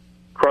in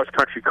Cross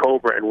Country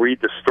Cobra and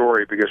read the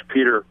story, because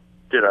Peter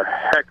did a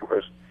heck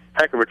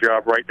of a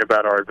job writing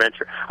about our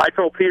adventure. I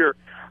told Peter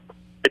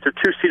it's a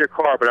 2-seater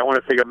car, but I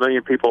want to take 1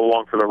 million people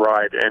along for the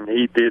ride, and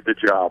he did the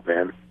job,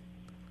 man.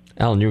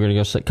 Alan, you were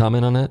going to go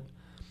comment on that?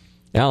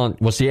 Alan,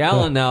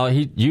 Alan now,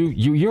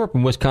 you're up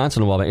in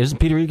Wisconsin a while back. Isn't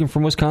Peter Egan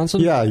from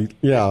Wisconsin?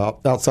 Yeah,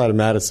 outside of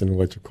Madison,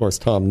 which of course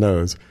Tom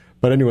knows.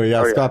 But anyway,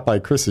 I stopped by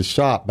Chris's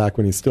shop back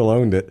when he still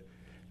owned it.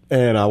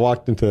 And I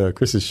walked into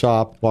Chris's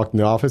shop, walked in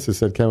the office, and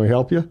said, "Can we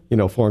help you?"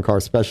 Foreign car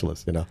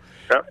specialist, Yep.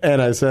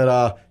 And I said,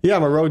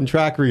 I'm a road and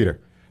track reader.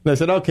 And I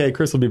said, okay,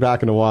 Chris will be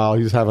back in a while.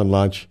 He's having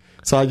lunch.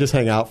 So I just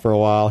hang out for a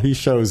while. He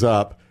shows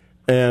up,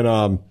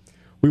 and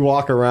we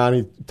walk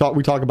around.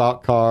 We talk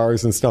about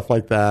cars and stuff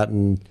like that.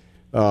 And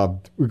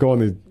we go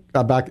in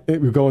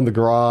the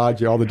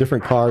garage, all the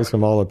different cars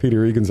from all of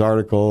Peter Egan's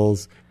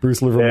articles.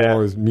 Bruce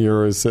Livermore's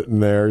Miura's sitting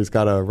there. He's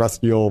got a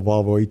rusty old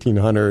Volvo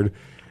 1800,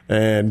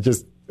 and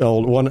just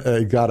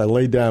got a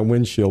laid down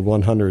windshield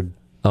 100.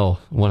 Oh,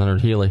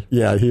 100 Healy.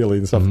 Yeah, Healy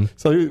and stuff. Mm-hmm.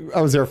 So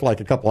I was there for like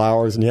a couple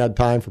hours, and he had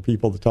time for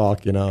people to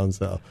talk, and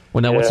so.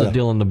 Well, now what's the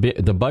deal on the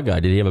bug eye?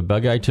 Did he have a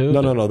bug eye too?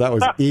 No, that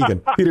was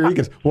Egan. Peter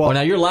Egan's. Well,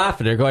 now you're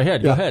laughing there. Go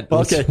ahead.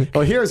 Okay.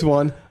 Well, here's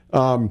one,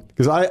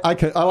 because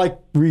I like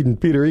reading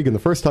Peter Egan. The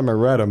first time I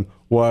read him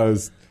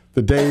was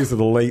the days of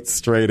the late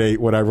straight eight,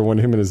 whatever, when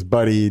him and his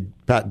buddy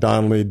Pat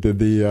Donnelly did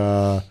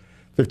the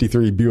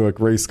 53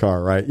 Buick race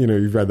car, right?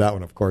 You've read that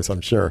one, of course,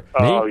 I'm sure.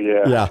 Oh,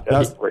 yeah. Yeah.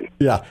 That's great.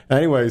 Yeah.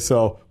 Anyway,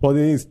 so,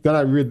 then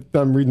I'm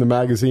reading the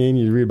magazine.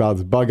 You read about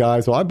his bug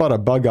eyes. Well, I bought a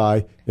bug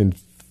eye in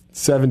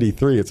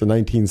 73. It's a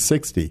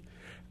 1960.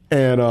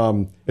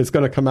 And it's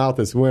going to come out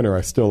this winter.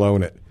 I still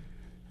own it.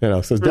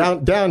 So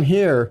down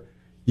here,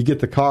 you get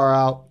the car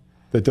out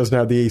that doesn't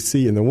have the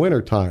AC in the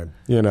wintertime,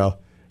 And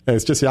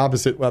it's just the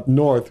opposite up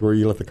north, where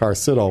you let the car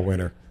sit all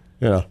winter,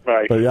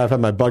 Right. But I've had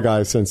my bug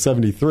eyes since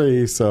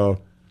 73, so.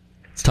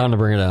 It's time to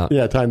bring it out.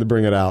 Yeah, time to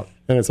bring it out.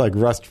 And it's like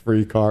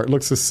rust-free car. It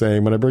looks the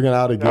same. When I bring it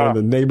out again,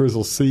 the neighbors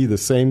will see the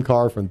same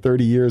car from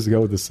 30 years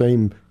ago with the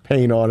same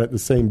paint on it, the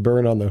same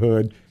burn on the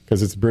hood,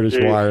 because it's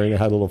British wiring. It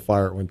had a little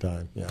fire at one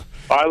time. Yeah.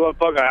 I love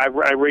bug eye.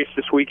 I raced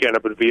this weekend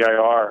up at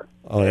VIR,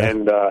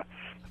 and there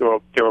were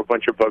a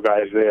bunch of bug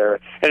eyes there.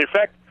 And in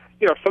fact,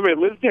 somebody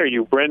lives near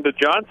you, Brenda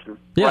Johnson.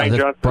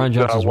 Yeah, Brian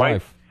Johnson's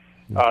wife.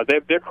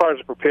 Their cars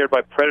are prepared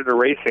by Predator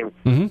Racing,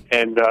 and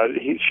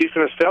she's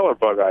going to sell her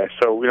bug eye.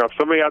 So, if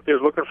somebody out there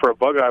is looking for a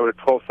bug eye with a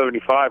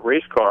 1275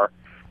 race car,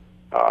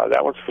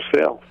 that one's for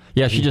sale.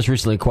 Yeah, she just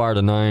recently acquired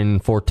a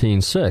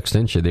 914.6,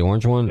 didn't she? The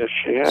orange one? Yes,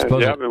 she has.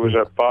 Yeah, it was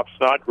a Bob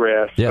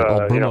Snodgrass.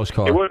 Yeah, Bruno's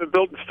car. It wasn't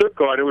built in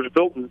Stuttgart. It was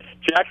built in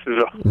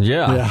Jacksonville.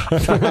 Yeah.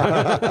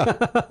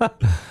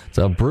 It's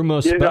a Bruno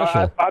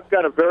special. I've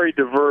got a very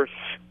diverse,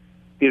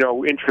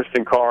 interest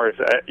in cars.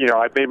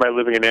 I've made my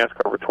living in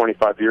NASCAR for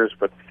 25 years,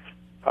 but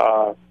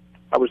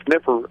I was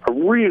never a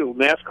real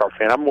NASCAR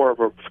fan. I'm more of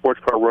a sports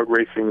car, road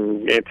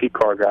racing, antique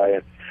car guy.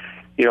 And,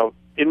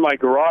 in my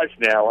garage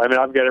now,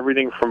 I've got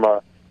everything from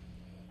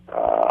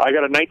I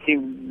got a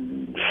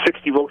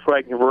 1960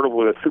 Volkswagen convertible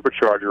with a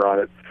supercharger on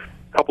it,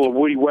 a couple of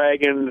Woody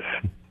wagons,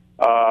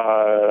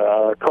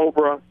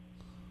 Cobra.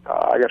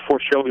 I got 4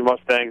 Shelby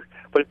Mustangs.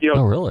 But,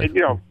 oh, really?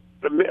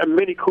 A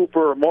Mini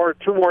Cooper,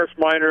 2 Morris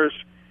Minors.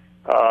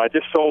 I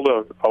just sold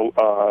an Abarth.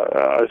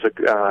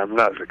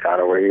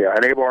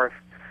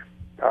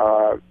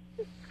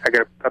 I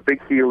got a big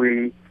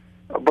Healy,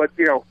 but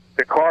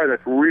the car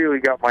that's really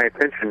got my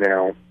attention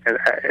now, and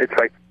it's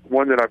like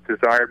one that I've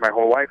desired my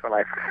whole life, and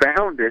I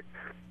found it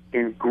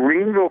in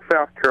Greenville,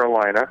 South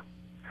Carolina,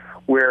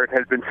 where it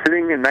has been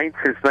sitting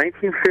since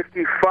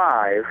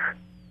 1955,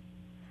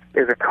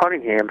 is a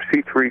Cunningham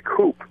C3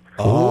 Coupe.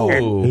 Oh,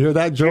 you hear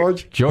that,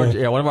 George? George,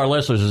 yeah, one of our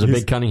listeners is a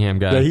big Cunningham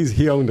guy. Yeah,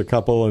 he owned a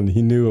couple, and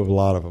he knew of a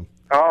lot of them.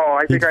 Oh,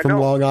 I think I know. He's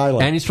from Long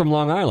Island. And he's from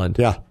Long Island.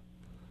 Yeah.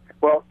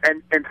 Well,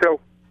 and so,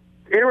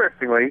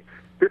 interestingly,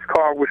 this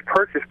car was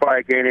purchased by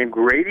a guy named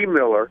Grady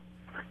Miller.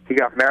 He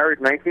got married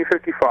in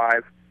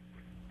 1955.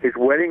 His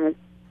wedding,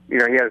 he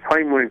had his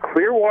honeymoon in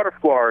Clearwater,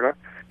 Florida.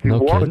 He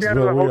walked out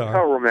of the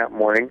hotel room that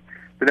morning,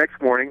 the next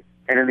morning,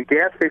 and in the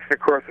gas station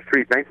across the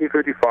street,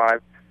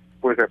 1955,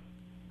 was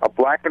a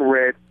black and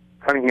red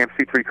Cunningham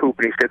C3 Coupe,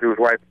 and he said to his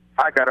wife,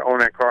 I got to own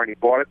that car, and he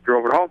bought it,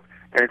 drove it home,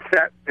 and it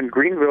sat in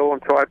Greenville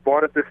until I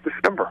bought it this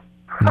December.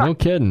 No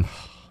kidding.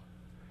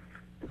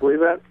 You believe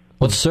that?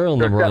 What's the serial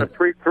number on it? It's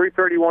got a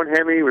 331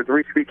 Hemi with a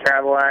 3-speed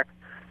Cadillac.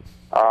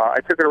 I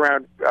took it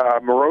around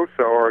Moroso,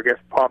 or I guess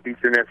Palm Beach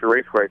International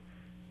Raceway.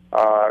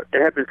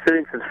 It had been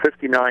sitting since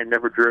 '59,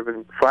 never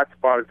driven, flat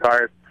spotted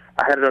tires.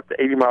 I had it up to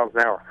 80 miles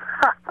an hour.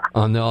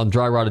 on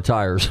dry rotted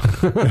tires.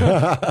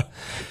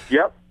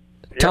 Yep.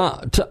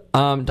 Tom,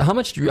 how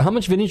much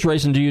vintage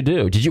racing do you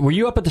do? Were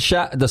you up at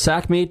the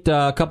SAC meet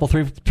a couple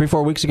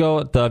 3-4 weeks ago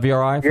at the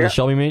VRI for the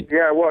Shelby meet?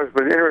 Yeah, I was.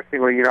 But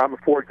interestingly, I'm a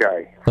Ford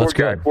guy. Ford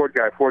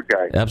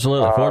guy.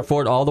 Absolutely,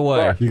 Ford all the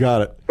way. You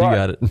got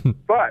it.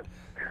 But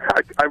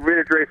I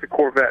vintage race a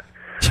Corvette.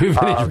 You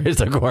vintage race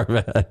a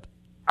Corvette.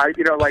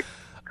 Like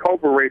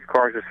Cobra race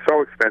cars are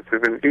so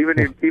expensive, and even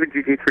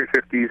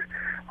GT350s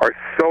are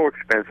so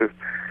expensive.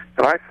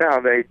 And I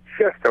found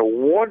just a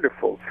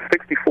wonderful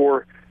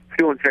 64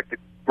 fuel-injected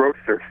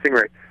Roadster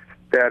Stingray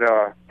that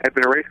had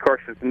been a race car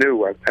since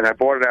new, and I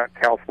bought it out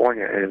in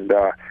California, and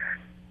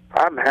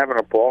I'm having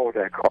a ball with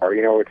that car.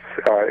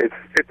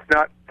 It's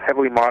not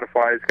heavily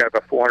modified. It's got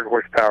about 400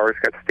 horsepower. It's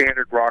got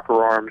standard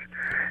rocker arms.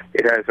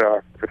 It has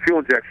a fuel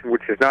injection,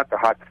 which is not the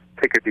hot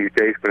ticket these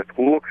days, but it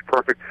looks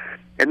perfect.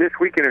 And this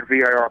weekend at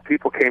VIR,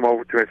 people came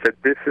over to me and said,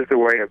 "This is the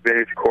way a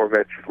vintage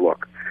Corvette should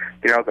look."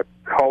 The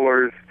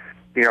colors.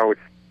 It's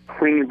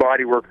clean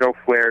bodywork, no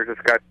flares.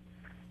 It's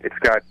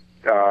got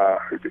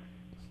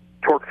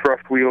torque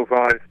thrust wheels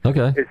on it.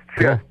 Okay. It's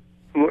just,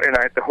 and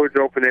the hood's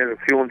open there, the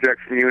fuel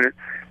injection unit.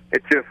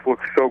 It just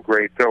looks so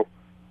great. So,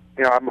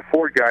 I'm a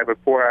Ford guy,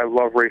 but boy, I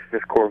love racing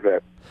this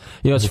Corvette.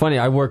 It's funny.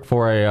 I work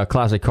for a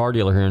classic car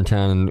dealer here in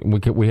town,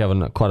 and we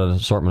have quite an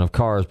assortment of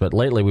cars. But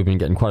lately, we've been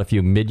getting quite a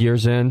few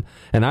mid-years in,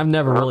 and I've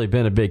never really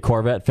been a big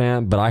Corvette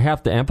fan. But I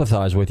have to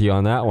empathize with you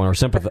on that one, or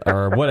sympathize,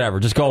 or whatever.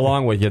 Just go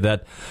along with you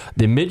that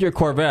the mid-year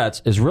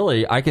Corvettes is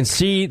really. I can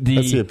see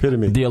that's the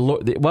epitome.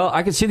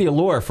 I can see the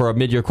allure for a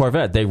mid-year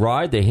Corvette. They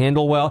ride, they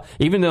handle well,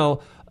 even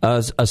though. A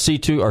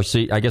C2 or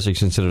I guess you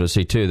consider it a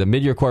C2. The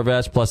mid-year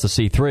Corvettes plus the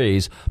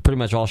C3s pretty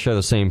much all share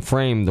the same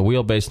frame, the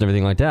wheelbase and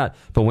everything like that.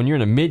 But when you're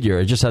in a mid-year,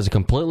 it just has a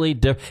completely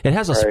different. It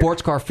has a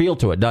sports car feel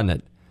to it, doesn't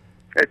it?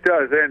 It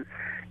does, and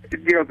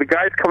the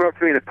guys coming up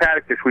to me in the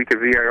paddock this week at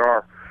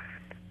VIR,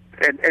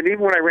 and even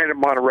when I ran at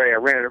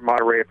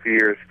Monterey a few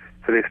years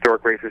for the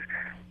historic races.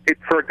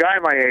 For a guy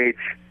my age,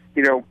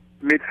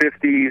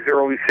 mid-50s,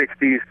 early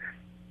 60s.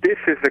 This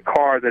is the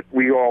car that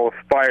we all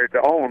aspired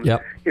to own.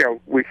 Yep.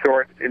 We saw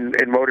it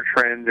in Motor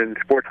Trend and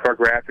Sports Car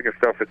Graphic and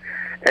stuff,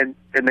 and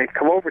they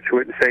come over to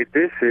it and say,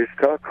 "This is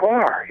the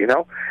car."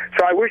 So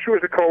I wish it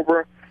was a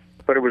Cobra,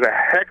 but it was a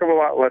heck of a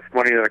lot less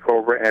money than a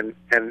Cobra, and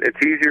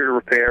it's easier to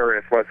repair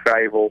and it's less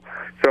valuable.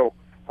 So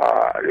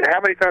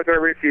how many times do I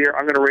race a year?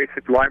 I'm going to race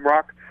at Lime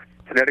Rock,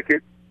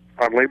 Connecticut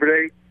on Labor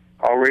Day.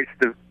 I'll race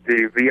the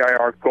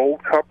VIR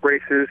Gold Cup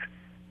races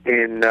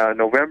in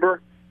November.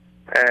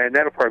 And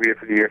that'll probably be it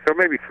for the year. So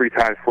maybe 4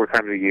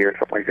 times a year,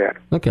 something like that.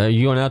 Okay.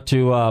 You going out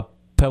to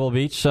Pebble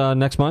Beach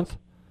next month?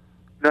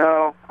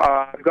 No.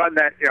 I've done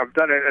that. I've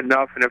done it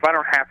enough. And if I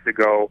don't have to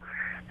go,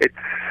 it's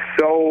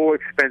so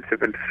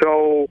expensive and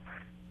so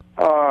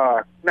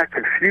not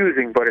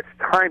confusing, but it's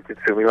time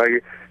consuming.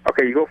 Like,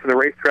 okay, you go from the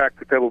racetrack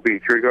to Pebble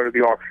Beach, or you go to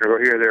the auction, or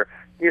go here or there.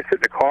 You sit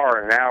in the car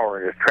in an hour,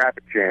 and there's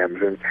traffic jams.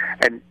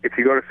 And if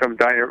you go to some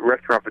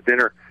restaurant for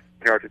dinner,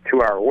 it's a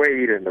 2-hour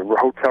wait, and the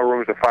hotel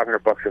rooms are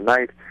 $500 a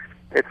night.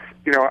 It's,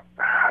 if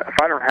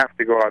I don't have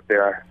to go out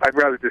there, I'd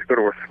rather just go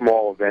to a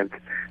small event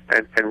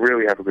and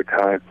really have a good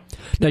time.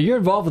 Now, you're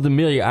involved with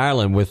Amelia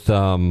Island with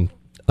Bill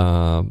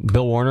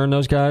Warner and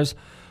those guys.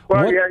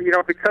 Well, yeah,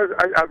 because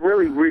I've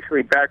really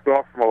recently backed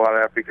off from a lot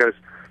of that because,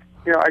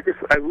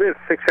 I live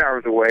 6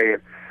 hours away.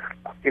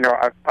 And,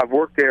 I've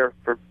worked there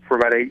for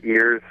about 8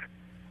 years,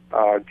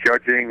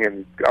 judging,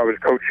 and I was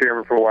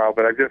co-chairman for a while,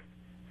 but I just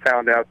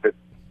found out that,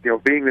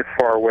 being this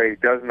far away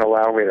doesn't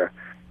allow me to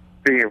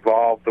be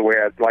involved the way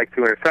I'd like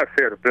to, and it's not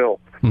fair to Bill.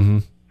 Mm-hmm.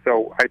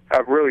 So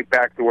I've really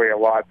backed away a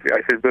lot.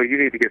 I said, Bill, you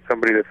need to get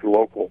somebody that's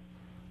local.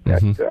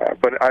 Mm-hmm.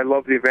 But I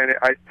love the event.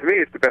 To me,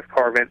 it's the best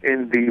car event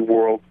in the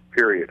world,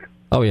 period.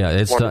 Oh, yeah.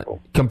 It's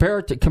wonderful. Compare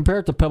it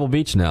to Pebble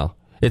Beach now.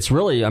 It's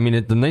really,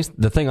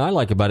 the thing I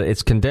like about it,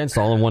 it's condensed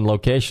all in one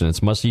location.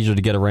 It's much easier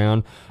to get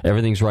around.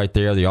 Everything's right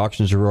there. The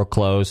auctions are real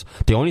close.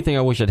 The only thing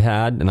I wish it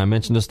had, and I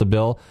mentioned this to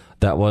Bill,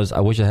 I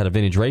wish it had a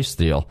vintage race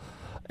deal.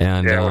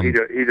 And, he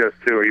does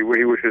too. He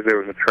wishes there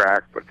was a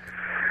track, but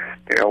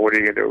what are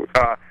you going to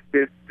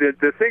do?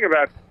 The thing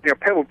about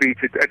Pebble Beach,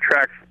 it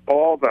attracts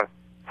all the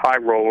high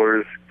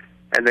rollers,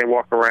 and they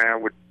walk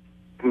around with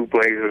blue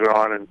blazers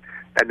on, and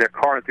they're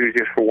car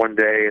enthusiasts for one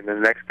day, and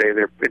then the next day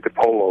they're into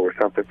polo or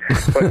something.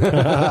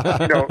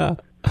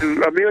 But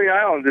Amelia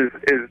Island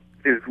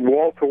is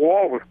wall to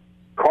wall with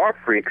car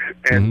freaks,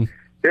 and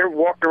they're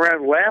walking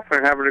around laughing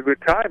and having a good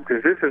time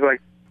because this is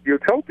like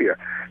utopia.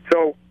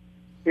 So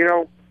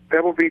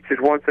Pebble Beach is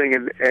one thing,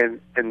 and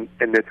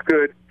it's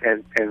good,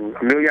 and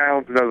Amelia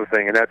Island's another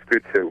thing, and that's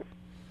good too.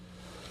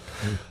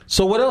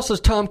 So what else does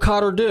Tom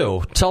Cotter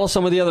do? Tell us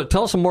some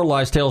more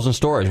lies, tales, and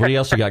stories. What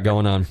else you got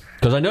going on?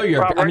 Because I know you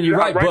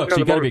write books.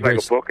 You got to be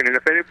great. Book, and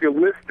if any of your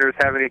listeners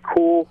have any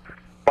cool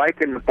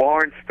bike in the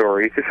barn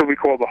stories, this will be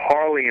called the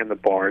Harley in the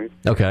Barn.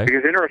 Okay.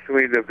 Because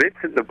interestingly, the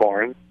Vincent in the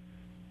Barn,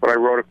 what I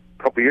wrote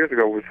a couple of years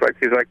ago, is like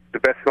the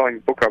best-selling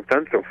book I've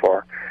done so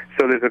far.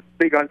 So there's a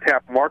big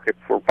untapped market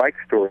for bike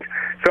stories.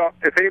 So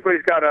if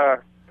anybody's got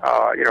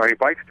any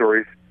bike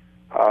stories,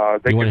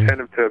 they can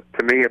send them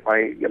to me at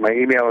my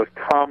email is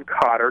Tom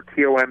Cotter,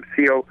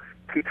 TOMCOTTER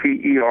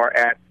Peter,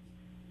 at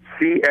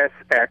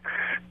CSX,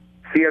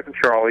 C as in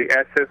Charlie,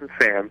 S as in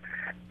Sam,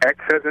 X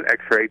as in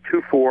X-ray,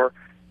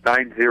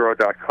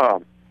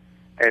 2490.com.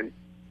 And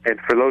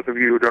for those of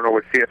you who don't know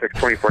what CSX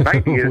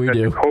 2490 is, that's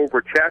the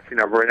Cobra chassis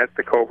number, and that's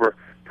the Cobra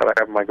that I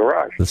have in my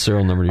garage. The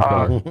serial number you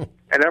car.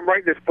 And I'm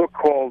writing this book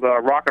called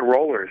Rock and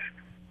Rollers,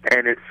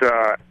 and it's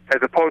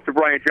as opposed to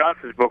Brian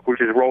Johnson's book,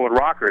 which is Rollin'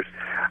 Rockers.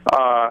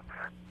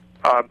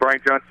 Brian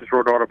Johnson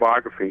wrote an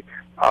autobiography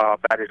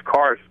about his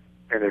cars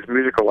and his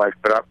musical life,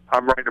 but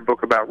I'm writing a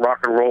book about rock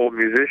and roll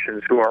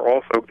musicians who are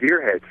also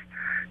gearheads.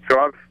 So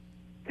I've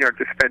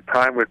just spent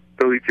time with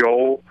Billy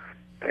Joel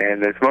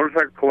and his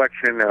motorcycle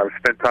collection. I've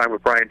spent time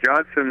with Brian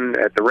Johnson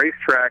at the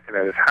racetrack and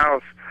at his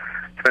house.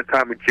 Spent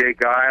time with Jay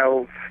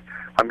Giles.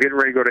 I'm getting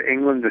ready to go to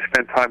England to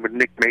spend time with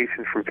Nick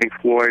Mason from Pink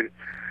Floyd.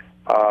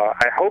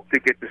 I hope to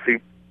get to see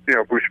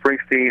Bruce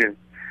Springsteen, and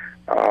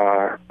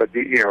but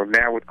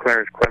now with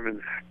Clarence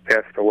Clemens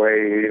passed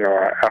away,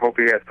 I hope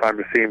he has time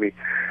to see me.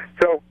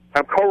 So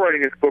I'm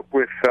co-writing this book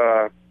with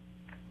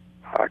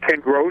Ken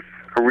Gross,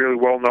 a really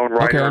well-known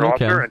writer and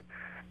author,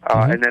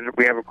 and then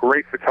we have a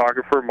great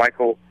photographer,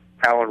 Michael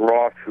Alan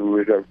Ross, who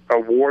is an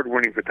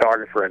award-winning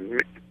photographer.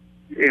 And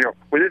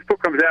when this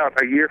book comes out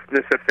a year from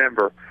this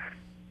September,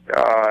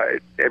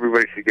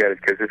 everybody should get it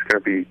because it's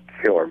going to be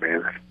killer,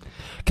 man.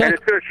 And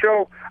it's going to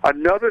show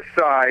another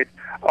side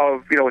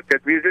of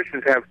that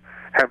musicians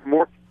have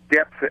more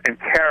depth and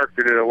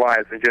character to their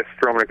lives than just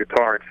strumming a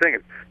guitar and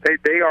singing.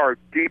 They are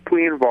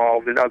deeply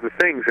involved in other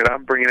things, and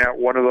I'm bringing out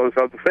one of those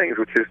other things,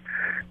 which is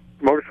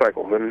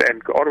motorcycles and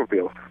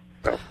automobiles.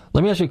 So.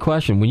 Let me ask you a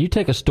question. When you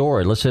take a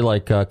story, let's say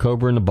like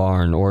Cobra in the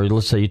Barn, or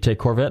let's say you take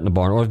Corvette in the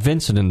Barn, or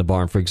Vincent in the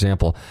Barn, for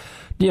example,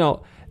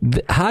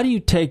 how do you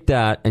take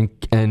that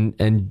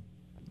and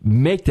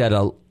make that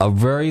a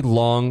very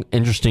long,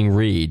 interesting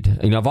read?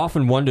 I've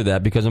often wondered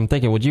that because I'm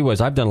thinking, well, gee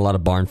whiz, I've done a lot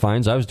of barn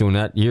finds. I was doing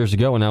that years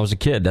ago when I was a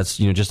kid. That's,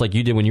 just like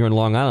you did when you were in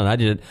Long Island. I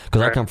did it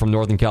because I come from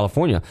Northern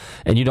California.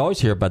 And you'd always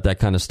hear about that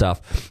kind of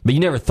stuff. But you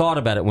never thought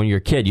about it when you were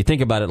a kid. You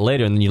think about it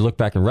later, and then you look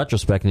back in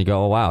retrospect and you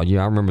go, oh, wow, I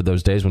remember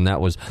those days when that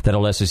old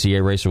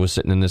SCCA racer was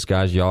sitting in this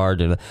guy's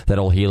yard, and that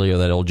old Healy or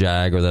that old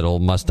Jag or that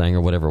old Mustang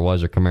or whatever it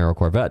was, or Camaro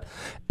Corvette.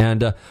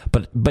 And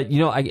but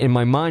in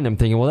my mind, I'm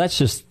thinking, well, that's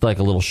just like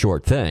a little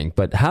short thing.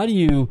 But how do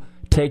you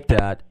take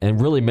that and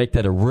really make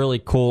that a really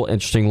cool,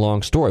 interesting,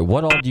 long story?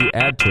 What all do you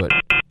add to it?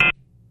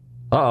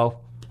 Uh-oh.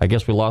 I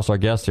guess we lost our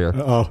guest here.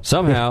 Uh-oh.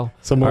 Somehow.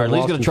 All right,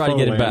 Lee's going to try to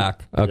get it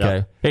back. Okay.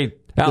 Yeah. Hey,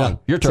 Alan,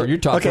 your turn. You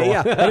talk. Okay,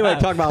 yeah. Anyway,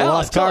 talk about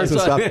lost cars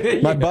and stuff.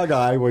 My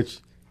Bug-Eye, which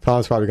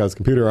Tom's probably got his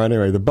computer on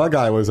anyway, the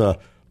Bug-Eye was a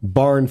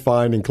barn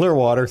find in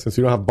Clearwater. Since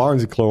we don't have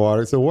barns in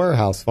Clearwater, it's a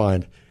warehouse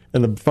find.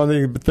 And the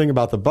funny thing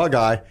about the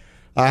Bug-Eye,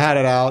 I had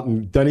it out,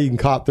 and Dunedin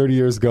Cop 30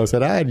 years ago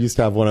said I used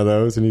to have one of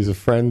those, and he's a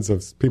friend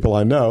of people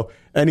I know.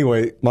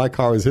 Anyway, my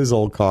car was his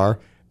old car,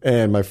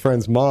 and my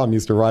friend's mom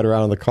used to ride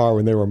around in the car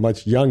when they were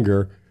much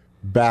younger,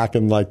 back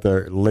in like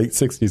the late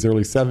 60s,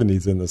 early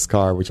 70s in this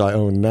car, which I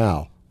own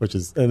now.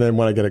 And then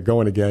when I get it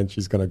going again,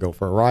 she's going to go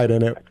for a ride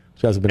in it.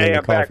 She hasn't been in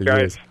the car for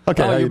years.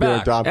 Okay, how you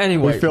doing, Tom?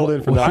 Anyway, we filled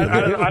in for that.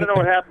 I don't know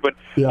what happened, but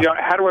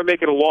how do I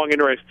make it a long,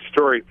 interesting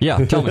story?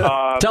 Yeah, tell me.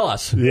 Tell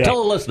us. Yeah.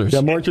 Tell the listeners.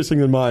 Yeah, more interesting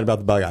than mine about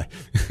the Bug-Eye.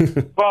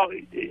 Well,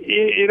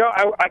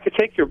 I could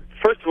take your...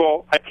 First of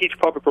all, I teach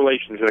public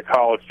relations at a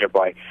college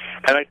nearby,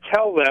 and I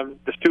tell them,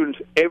 the students,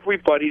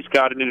 everybody's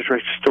got an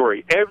interesting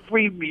story.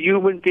 Every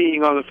human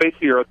being on the face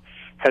of the earth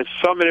has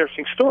some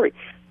interesting story.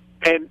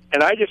 And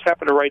I just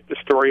happen to write the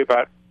story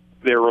about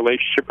their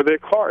relationship with their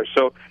cars.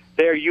 So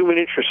they're human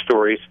interest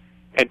stories,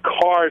 and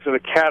cars are the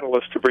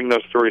catalyst to bring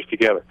those stories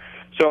together.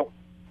 So,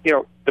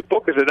 the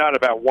book is not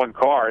about one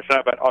car. It's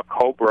not about a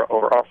Cobra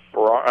or a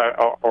Ferrari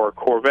or a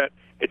Corvette.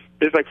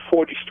 There's like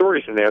 40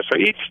 stories in there. So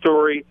each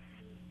story,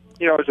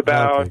 is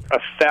about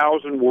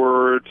 1,000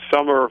 words.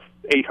 Some are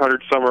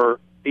 800, some are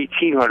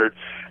 1,800.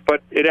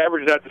 But it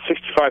averages out to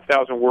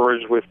 65,000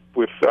 words with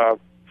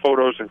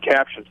photos and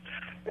captions.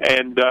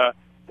 And,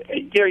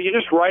 you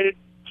just write it.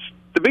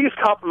 The biggest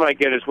compliment I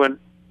get is when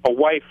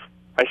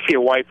I see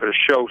a wife at a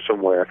show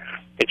somewhere,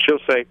 and she'll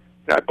say,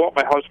 I bought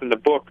my husband the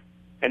book,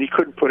 and he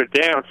couldn't put it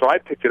down, so I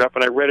picked it up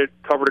and I read it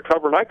cover to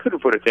cover, and I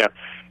couldn't put it down.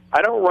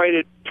 I don't write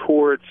it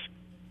towards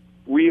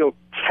real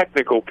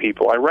technical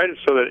people. I write it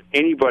so that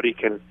anybody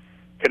can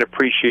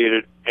appreciate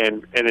it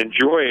and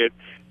enjoy it.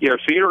 So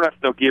you don't have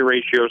to know gear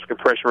ratios,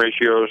 compression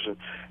ratios, and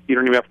you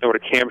don't even have to know what a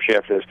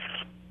camshaft is.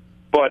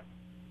 But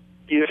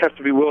you just have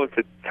to be willing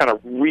to kind of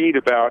read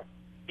about.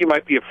 You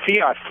might be a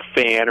Fiat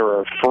fan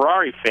or a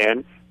Ferrari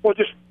fan. Well,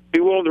 just be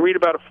willing to read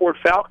about a Ford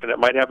Falcon that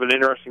might have an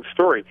interesting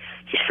story.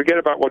 Just forget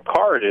about what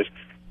car it is.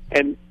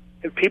 And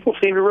people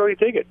seem to really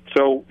dig it.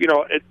 So,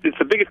 it's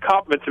the biggest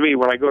compliment to me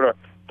when I go to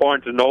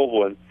Barnes &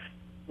 Noble in,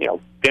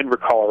 Denver,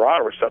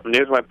 Colorado or something.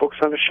 There's my books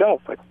on the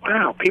shelf. Like,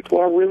 wow, people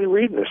are really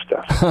reading this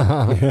stuff.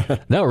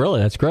 No,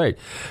 really, that's great.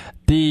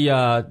 The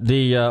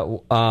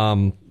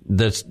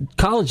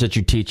college that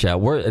you teach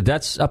at,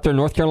 that's up there in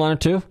North Carolina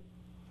too?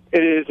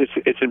 It is.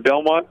 It's in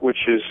Belmont,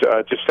 which is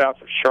just south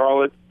of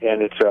Charlotte,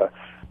 and it's a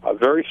a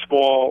very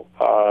small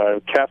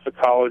Catholic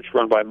college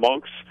run by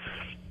monks,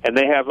 and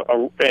they have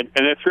and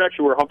that's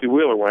actually where Humpy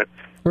Wheeler went.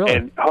 Really?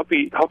 And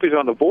Humpy's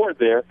on the board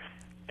there,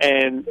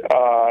 and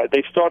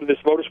they started this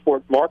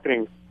motorsport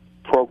marketing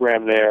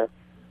program there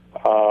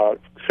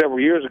several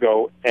years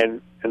ago,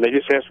 and they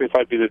just asked me if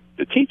I'd be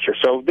the teacher.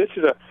 So this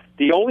is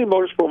the only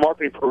motorsport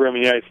marketing program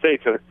in the United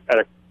States at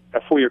a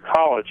 4-year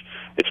college.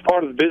 It's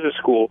part of the business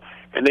school,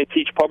 and they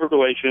teach public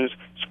relations,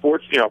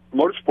 sports,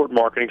 motorsport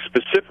marketing,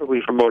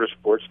 specifically for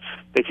motorsports.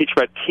 They teach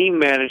about team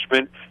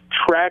management,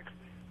 track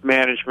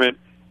management.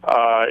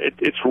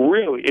 It's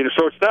really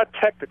so it's not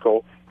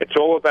technical. It's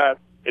all about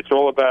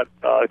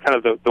kind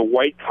of the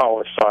white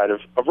collar side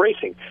of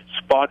racing,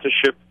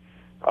 sponsorship,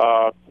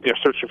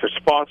 searching for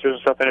sponsors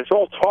and stuff, and it's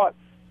all taught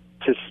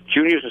to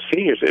juniors and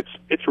seniors.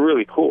 It's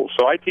really cool.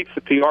 So I teach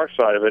the PR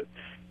side of it,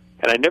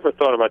 and I never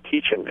thought about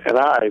teaching, and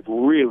I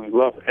really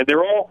love it. And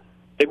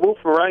they move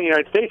from around the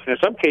United States, and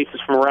in some cases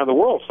from around the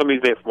world. Some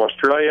of these from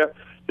Australia.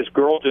 This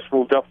girl just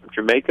moved up from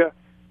Jamaica,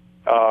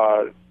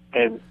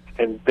 and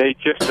they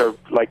just are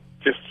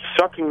just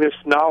sucking this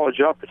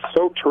knowledge up. It's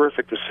so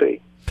terrific to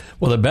see.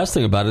 Well, the best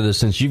thing about it is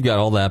since you've got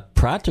all that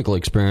practical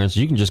experience,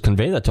 you can just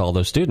convey that to all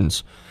those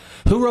students.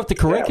 Who wrote the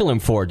curriculum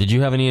for it? Did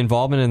you have any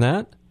involvement in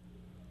that?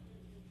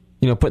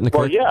 Putting the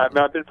curriculum?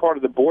 Yeah, I've been part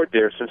of the board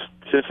there since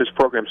this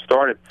program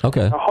started.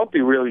 Okay. Humpy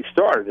really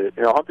started it.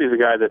 Humpy's the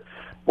guy that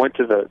went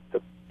to the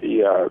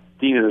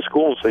dean of the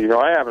school and said,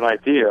 I have an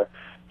idea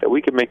that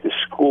we can make this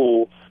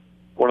school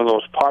one of the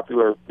most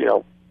popular,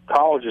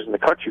 colleges in the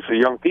country for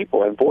young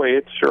people. And boy,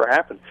 it sure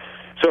happened.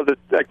 So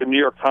the New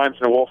York Times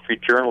and the Wall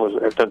Street Journal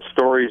have done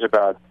stories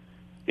about,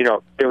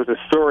 there was a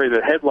story,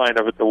 the headline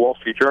of it, the Wall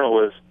Street Journal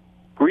was,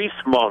 Grease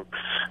Monks.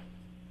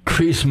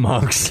 Grease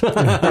monks. Grease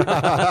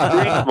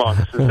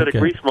monks. Instead of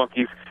grease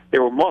monkeys, they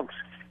were monks.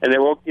 And they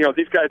were,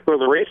 these guys go to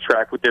the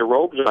racetrack with their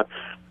robes on,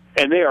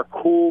 and they are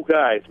cool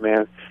guys,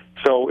 man.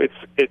 So it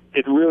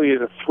really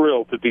is a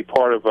thrill to be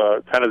part of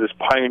kind of this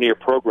pioneer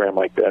program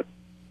like that.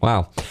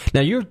 Wow.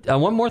 Now you're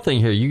one more thing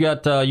here. You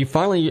got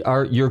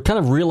you're kind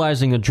of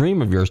realizing a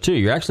dream of yours too.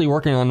 You're actually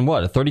working on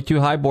what, a 32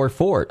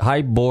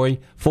 highboy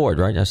Ford,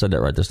 right? I said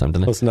that right this time,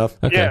 didn't I? Close enough.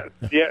 Okay.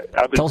 Yeah.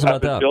 Tell us about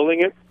I've been that.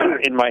 building it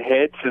in my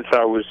head since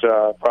I was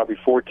probably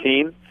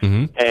 14,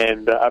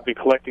 and I've been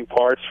collecting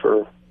parts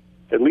for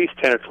at least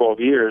 10 or 12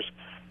 years.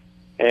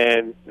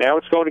 And now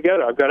it's going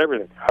together. I've got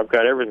everything.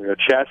 The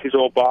chassis is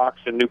all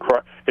boxed and new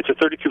car. It's a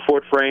 32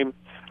 Ford frame.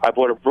 I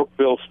bought a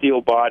Brookville steel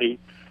body.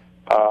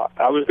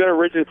 I was going to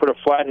originally put a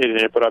flathead in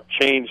it, but I've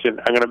changed, and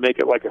I'm going to make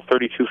it like a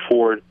 32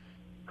 Ford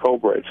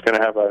Cobra. It's going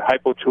to have a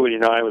Hypo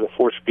 289 with a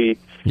 4-speed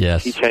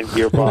T10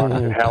 gearbox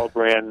and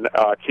Halbrand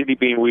kidney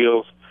bean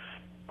wheels.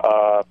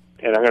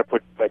 And I'm going to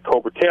put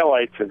Cobra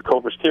taillights and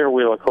Cobra steering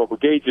wheel and Cobra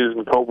gauges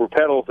and Cobra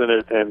pedals in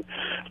it and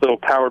little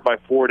Powered by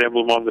Ford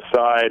emblem on the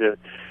side. And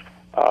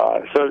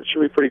so it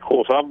should be pretty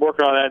cool. So I'm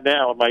working on that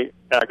now.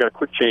 I got a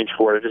quick change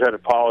for it. I just had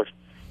it polished.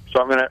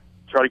 So I'm going to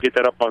try to get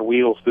that up on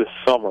wheels this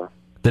summer.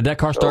 Did that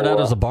car start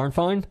out as a barn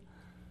find?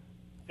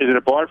 Is it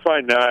a barn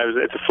find? No,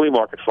 it's a flea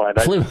market find.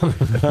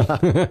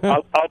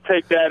 I'll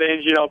take that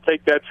engine. I'll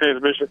take that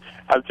transmission.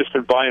 I've just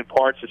been buying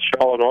parts at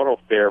Charlotte Auto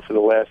Fair for the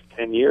last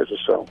 10 years or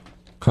so.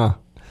 Huh.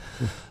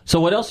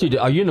 So what else do you do?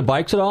 Are you into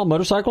bikes at all,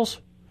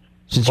 motorcycles?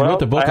 Since you wrote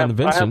the book on the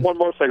Vincent. I have one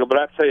motorcycle, but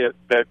I'll tell you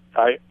that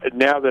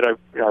now that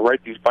I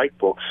write these bike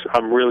books,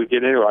 I'm really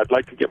getting into it. I'd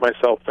like to get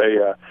myself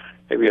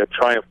maybe a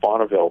Triumph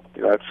Bonneville.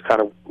 That's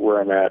kind of where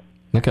I'm at.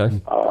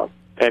 Okay.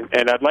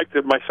 And I'd like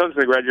to. My son's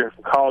going to graduate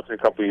from college in a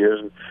couple of years,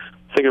 and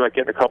I'm thinking about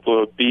getting a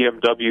couple of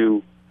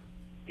BMW,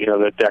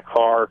 the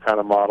Dakar kind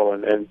of model,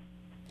 and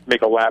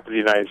make a lap of the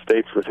United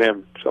States with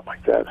him, something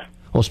like that.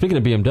 Well, speaking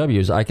of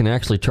BMWs, I can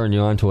actually turn you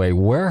on to a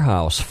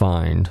warehouse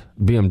find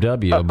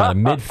BMW about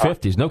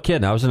mid-50s. No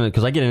kidding. I was in it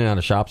because I get in and out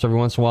of shops every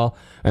once in a while,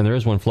 and there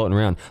is one floating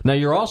around. Now,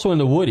 you're also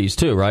into Woodies,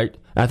 too, right?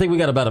 I think we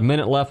got about a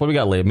minute left. What do we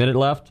got, Lee? A minute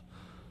left?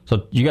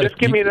 So you got just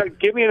give me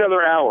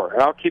another hour,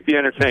 and I'll keep you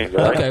entertained.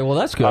 All right? Okay, well,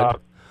 that's good.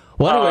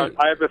 Anyway,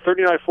 I have a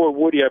 39 Ford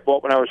Woody I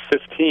bought when I was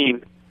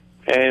 15,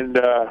 and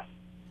I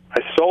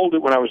sold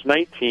it when I was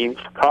 19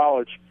 for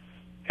college,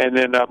 and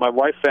then my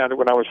wife found it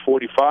when I was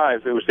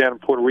 45. It was down in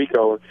Puerto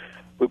Rico.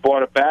 We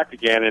bought it back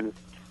again, and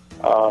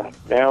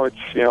now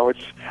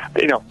it's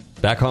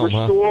back home,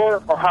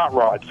 restore or hot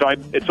rod. So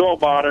it's all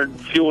modern,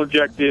 fuel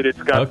injected.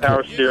 It's got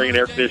power steering and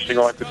air conditioning,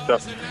 all that good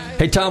stuff.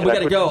 Hey, Tom, we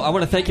got to go. I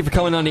want to thank you for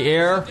coming on the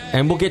air,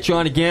 and we'll get you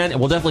on again,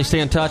 and we'll definitely stay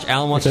in touch.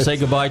 Alan wants to say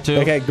goodbye, too.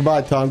 Okay,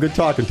 goodbye, Tom. Good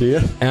talking to you.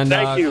 And,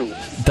 thank you.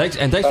 Thanks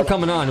for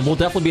coming on, and we'll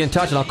definitely be in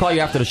touch, and I'll call you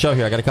after the show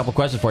here. I got a couple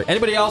questions for you.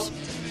 Anybody else?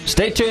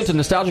 Stay tuned to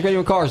Nostalgic Radio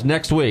and Cars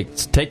next week.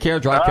 Take care.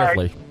 Drive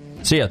carefully.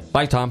 Right. See ya.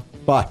 Bye, Tom.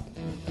 Bye.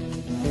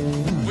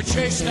 We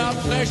chased our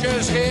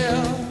pleasures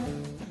here